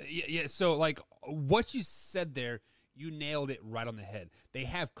 Yeah. So, like, what you said there, you nailed it right on the head. They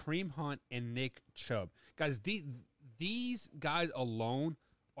have Kareem Hunt and Nick Chubb. Guys, these guys alone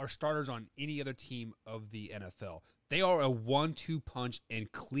are starters on any other team of the NFL. They are a 1-2 punch in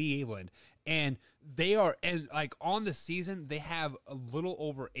Cleveland. And on the season, they have a little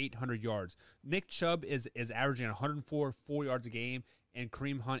over 800 yards. Nick Chubb is averaging 104 yards a game, and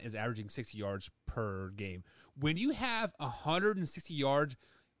Kareem Hunt is averaging 60 yards per game. When you have 160 yards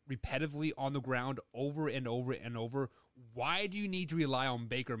repetitively on the ground over and over and over, why do you need to rely on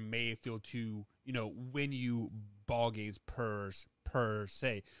Baker Mayfield to, win you ball games per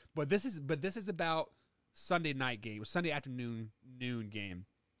se? But this is about Sunday afternoon game.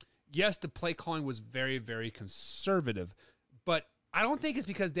 Yes, the play calling was very, very conservative, but I don't think it's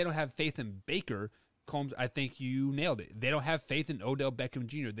because they don't have faith in Baker. Combs, I think you nailed it. They don't have faith in Odell Beckham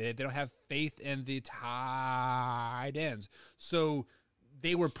Jr. They don't have faith in the tight ends. So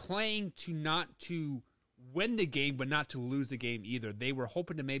they were playing not to win the game, but not to lose the game either. They were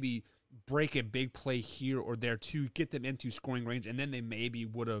hoping to maybe break a big play here or there to get them into scoring range, and then they maybe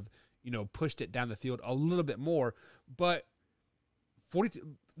would have, pushed it down the field a little bit more. But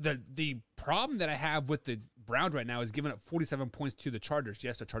the problem that I have with the Browns right now is giving up 47 points to the Chargers.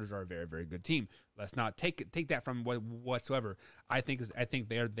 Yes, the Chargers are a very, very good team. Let's not take that from whatsoever. I think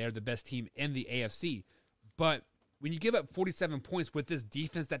they're the best team in the AFC. But when you give up 47 points with this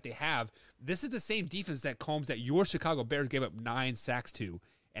defense that they have, this is the same defense that your Chicago Bears gave up 9 sacks to,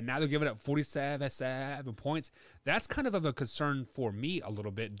 and now they're giving up 47 points. That's kind of a concern for me a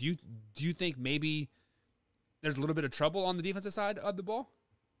little bit. Do you think maybe there's a little bit of trouble on the defensive side of the ball?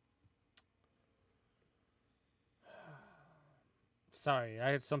 Sorry, I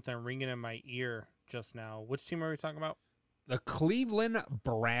had something ringing in my ear just now. Which team are we talking about? The Cleveland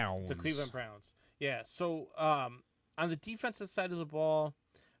Browns. The Cleveland Browns. Yeah, so on the defensive side of the ball,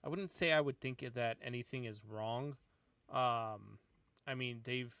 I wouldn't say I would think that anything is wrong. I mean,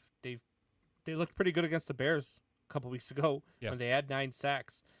 they looked pretty good against the Bears a couple weeks ago when they had 9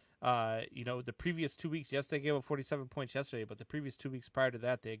 sacks. The previous 2 weeks, yes, they gave up 47 points yesterday, but the previous 2 weeks prior to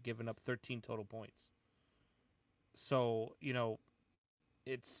that, they had given up 13 total points. So,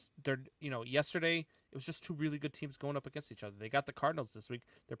 yesterday it was just two really good teams going up against each other. They got the Cardinals this week.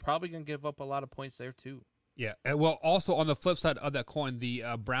 They're probably going to give up a lot of points there too. Yeah. Well, also on the flip side of that coin, the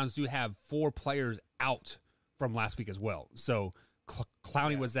Browns do have 4 players out from last week as well. So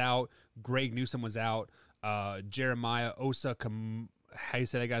Clowney was out. Greg Newsome was out. Jeremiah Osa, how you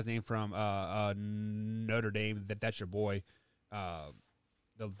say that guy's name from Notre Dame? That's your boy,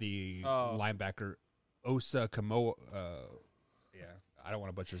 the linebacker Osa Kamoa. I don't want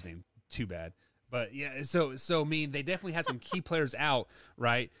to butcher his name too bad, But yeah, so I mean, they definitely had some key players out,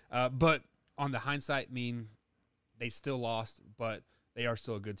 right? But on the hindsight, I mean, they still lost, but they are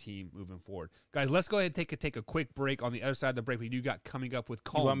still a good team moving forward. Guys, let's go ahead and take a quick break. On the other side of the break, we do got coming up with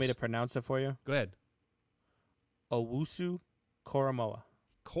Combs. You want me to pronounce it for you? Go ahead. Owusu Koromoa.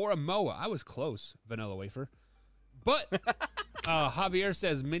 Koromoa. I was close, Vanilla Wafer. But Javier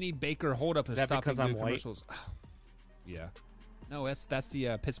says Mini Baker hold up is that stopping because I'm the commercials. Yeah. No, that's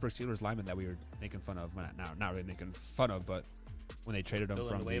the Pittsburgh Steelers lineman that we were making fun of. Not really making fun of, but when they traded him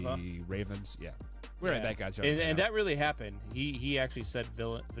from the Ravens. Yeah. We're right back, guys. And that really happened. He actually said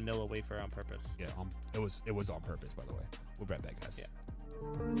Vanilla Wafer on purpose. Yeah, it was on purpose, by the way. We'll be right back, guys. Yeah.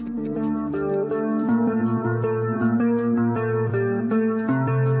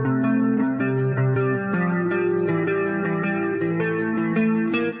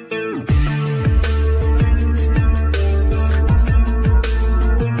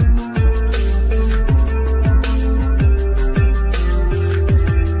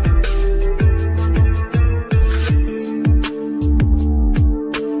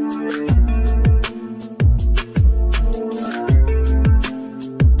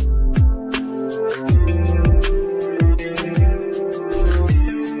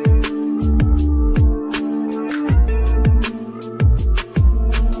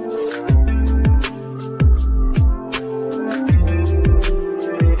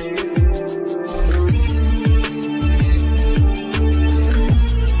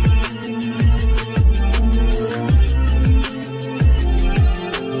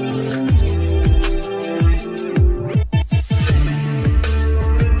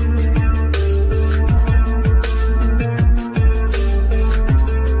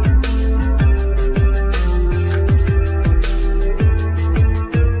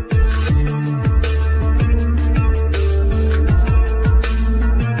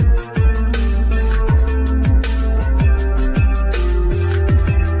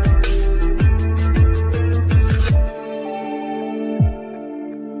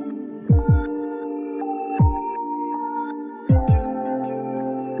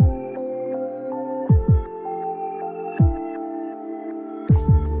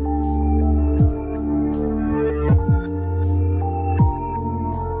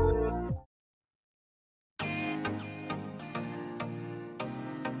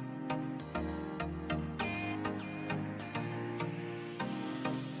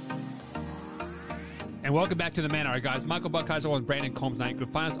 And welcome back to the Man Hour, guys. Michael Buckheiser and Brandon Combs tonight. You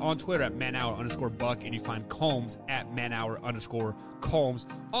can find us on Twitter at manhour_Buck, and you find Combs at manhour_Combs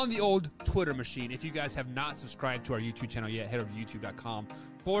on the old Twitter machine. If you guys have not subscribed to our YouTube channel yet, head over to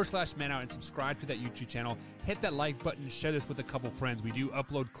youtube.com/manhour and subscribe to that YouTube channel. Hit that like button, share this with a couple friends. We do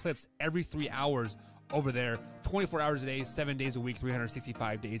upload clips every 3 hours over there, 24 hours a day, 7 days a week,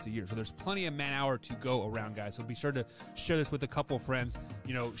 365 days a year. So there's plenty of Man Hour to go around, guys. So be sure to share this with a couple friends.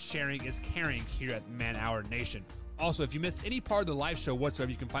 You know, sharing is caring here at Man Hour Nation. Also, if you missed any part of the live show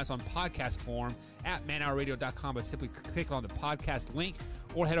whatsoever, you can find us on podcast form at manhourradio.com, but simply click on the podcast link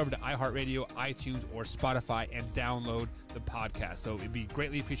or head over to iHeartRadio, iTunes, or Spotify and download the podcast. So it'd be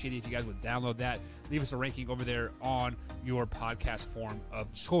greatly appreciated if you guys would download that. Leave us a ranking over there on your podcast form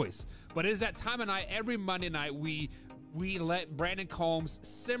of choice. But it is that time of night. Every Monday night, we let Brandon Combs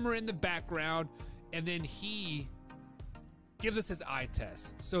simmer in the background, and then he gives us his eye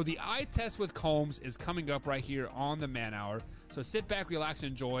test. So the eye test with Combs is coming up right here on the Man Hour. So sit back, relax, and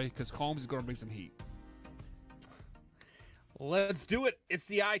enjoy, because Combs is going to bring some heat. Let's do it. It's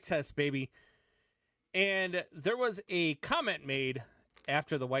the eye test, baby. And there was a comment made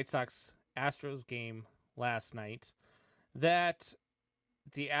after the White Sox-Astros game last night that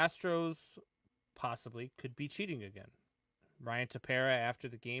the Astros possibly could be cheating again. Ryan Tepera, after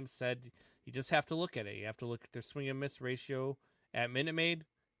the game, said you just have to look at it. You have to look at their swing and miss ratio at Minute Maid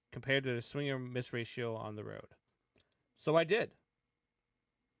compared to their swing and miss ratio on the road. So I did.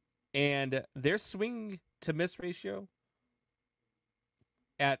 And their swing to miss ratio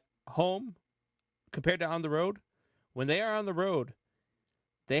at home compared to on the road, when they are on the road,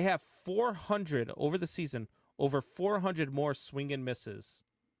 they have 400 over the season, over 400 more swing and misses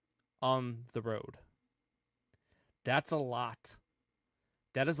on the road. That's a lot.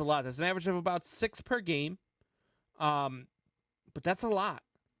 That is a lot. That's an average of about 6 per game. But that's a lot.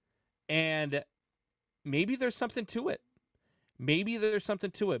 And maybe there's something to it. Maybe there's something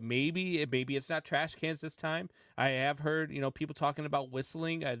to it. Maybe it's not trash cans this time. I have heard, people talking about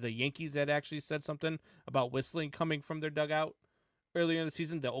whistling. The Yankees had actually said something about whistling coming from their dugout earlier in the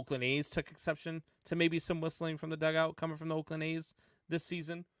season. The Oakland A's took exception to maybe some whistling from the dugout coming from the Oakland A's this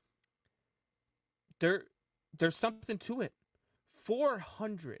season. There's something to it.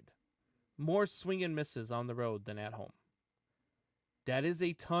 400 more swing and misses on the road than at home. That is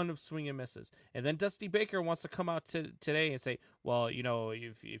a ton of swing and misses. And then Dusty Baker wants to come out today and say, well, you know,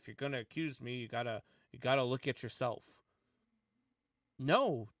 if you're going to accuse me, you gotta look at yourself.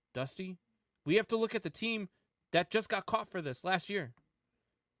 No, Dusty. We have to look at the team that just got caught for this last year.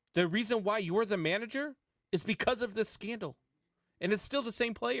 The reason why you're the manager is because of this scandal. And it's still the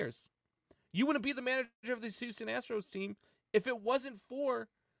same players. You wouldn't be the manager of this Houston Astros team if it wasn't for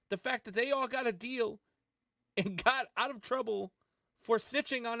the fact that they all got a deal and got out of trouble for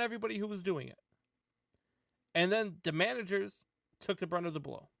snitching on everybody who was doing it. And then the managers took the brunt of the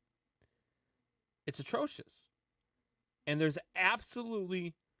blow. It's atrocious. And there's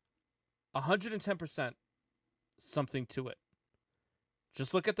absolutely 110% something to it.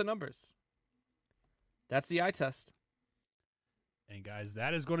 Just look at the numbers. That's the eye test. And guys,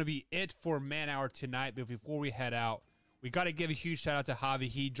 that is going to be it for Man Hour tonight. But before we head out, we got to give a huge shout out to Javi.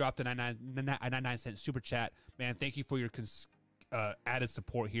 He dropped a 99-cent super chat. Man, thank you for your added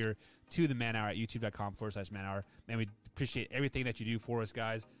support here to the Man Hour at youtube.com/Man Hour. Man, we appreciate everything that you do for us,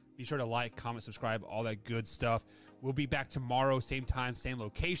 guys. Be sure to like, comment, subscribe, all that good stuff. We'll be back tomorrow, same time, same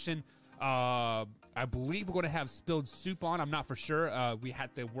location. I believe we're going to have Spilled Soup on. I'm not for sure. We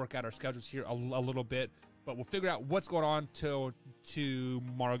had to work out our schedules here a little bit, but we'll figure out what's going on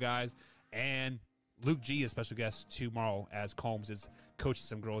tomorrow, guys. And Luke G is special guest tomorrow as Combs is coaching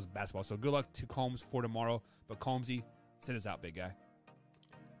some girls basketball. So good luck to Combs for tomorrow. But Combsy, send us out, big guy.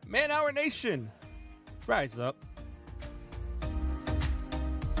 Man Hour Nation, rise up.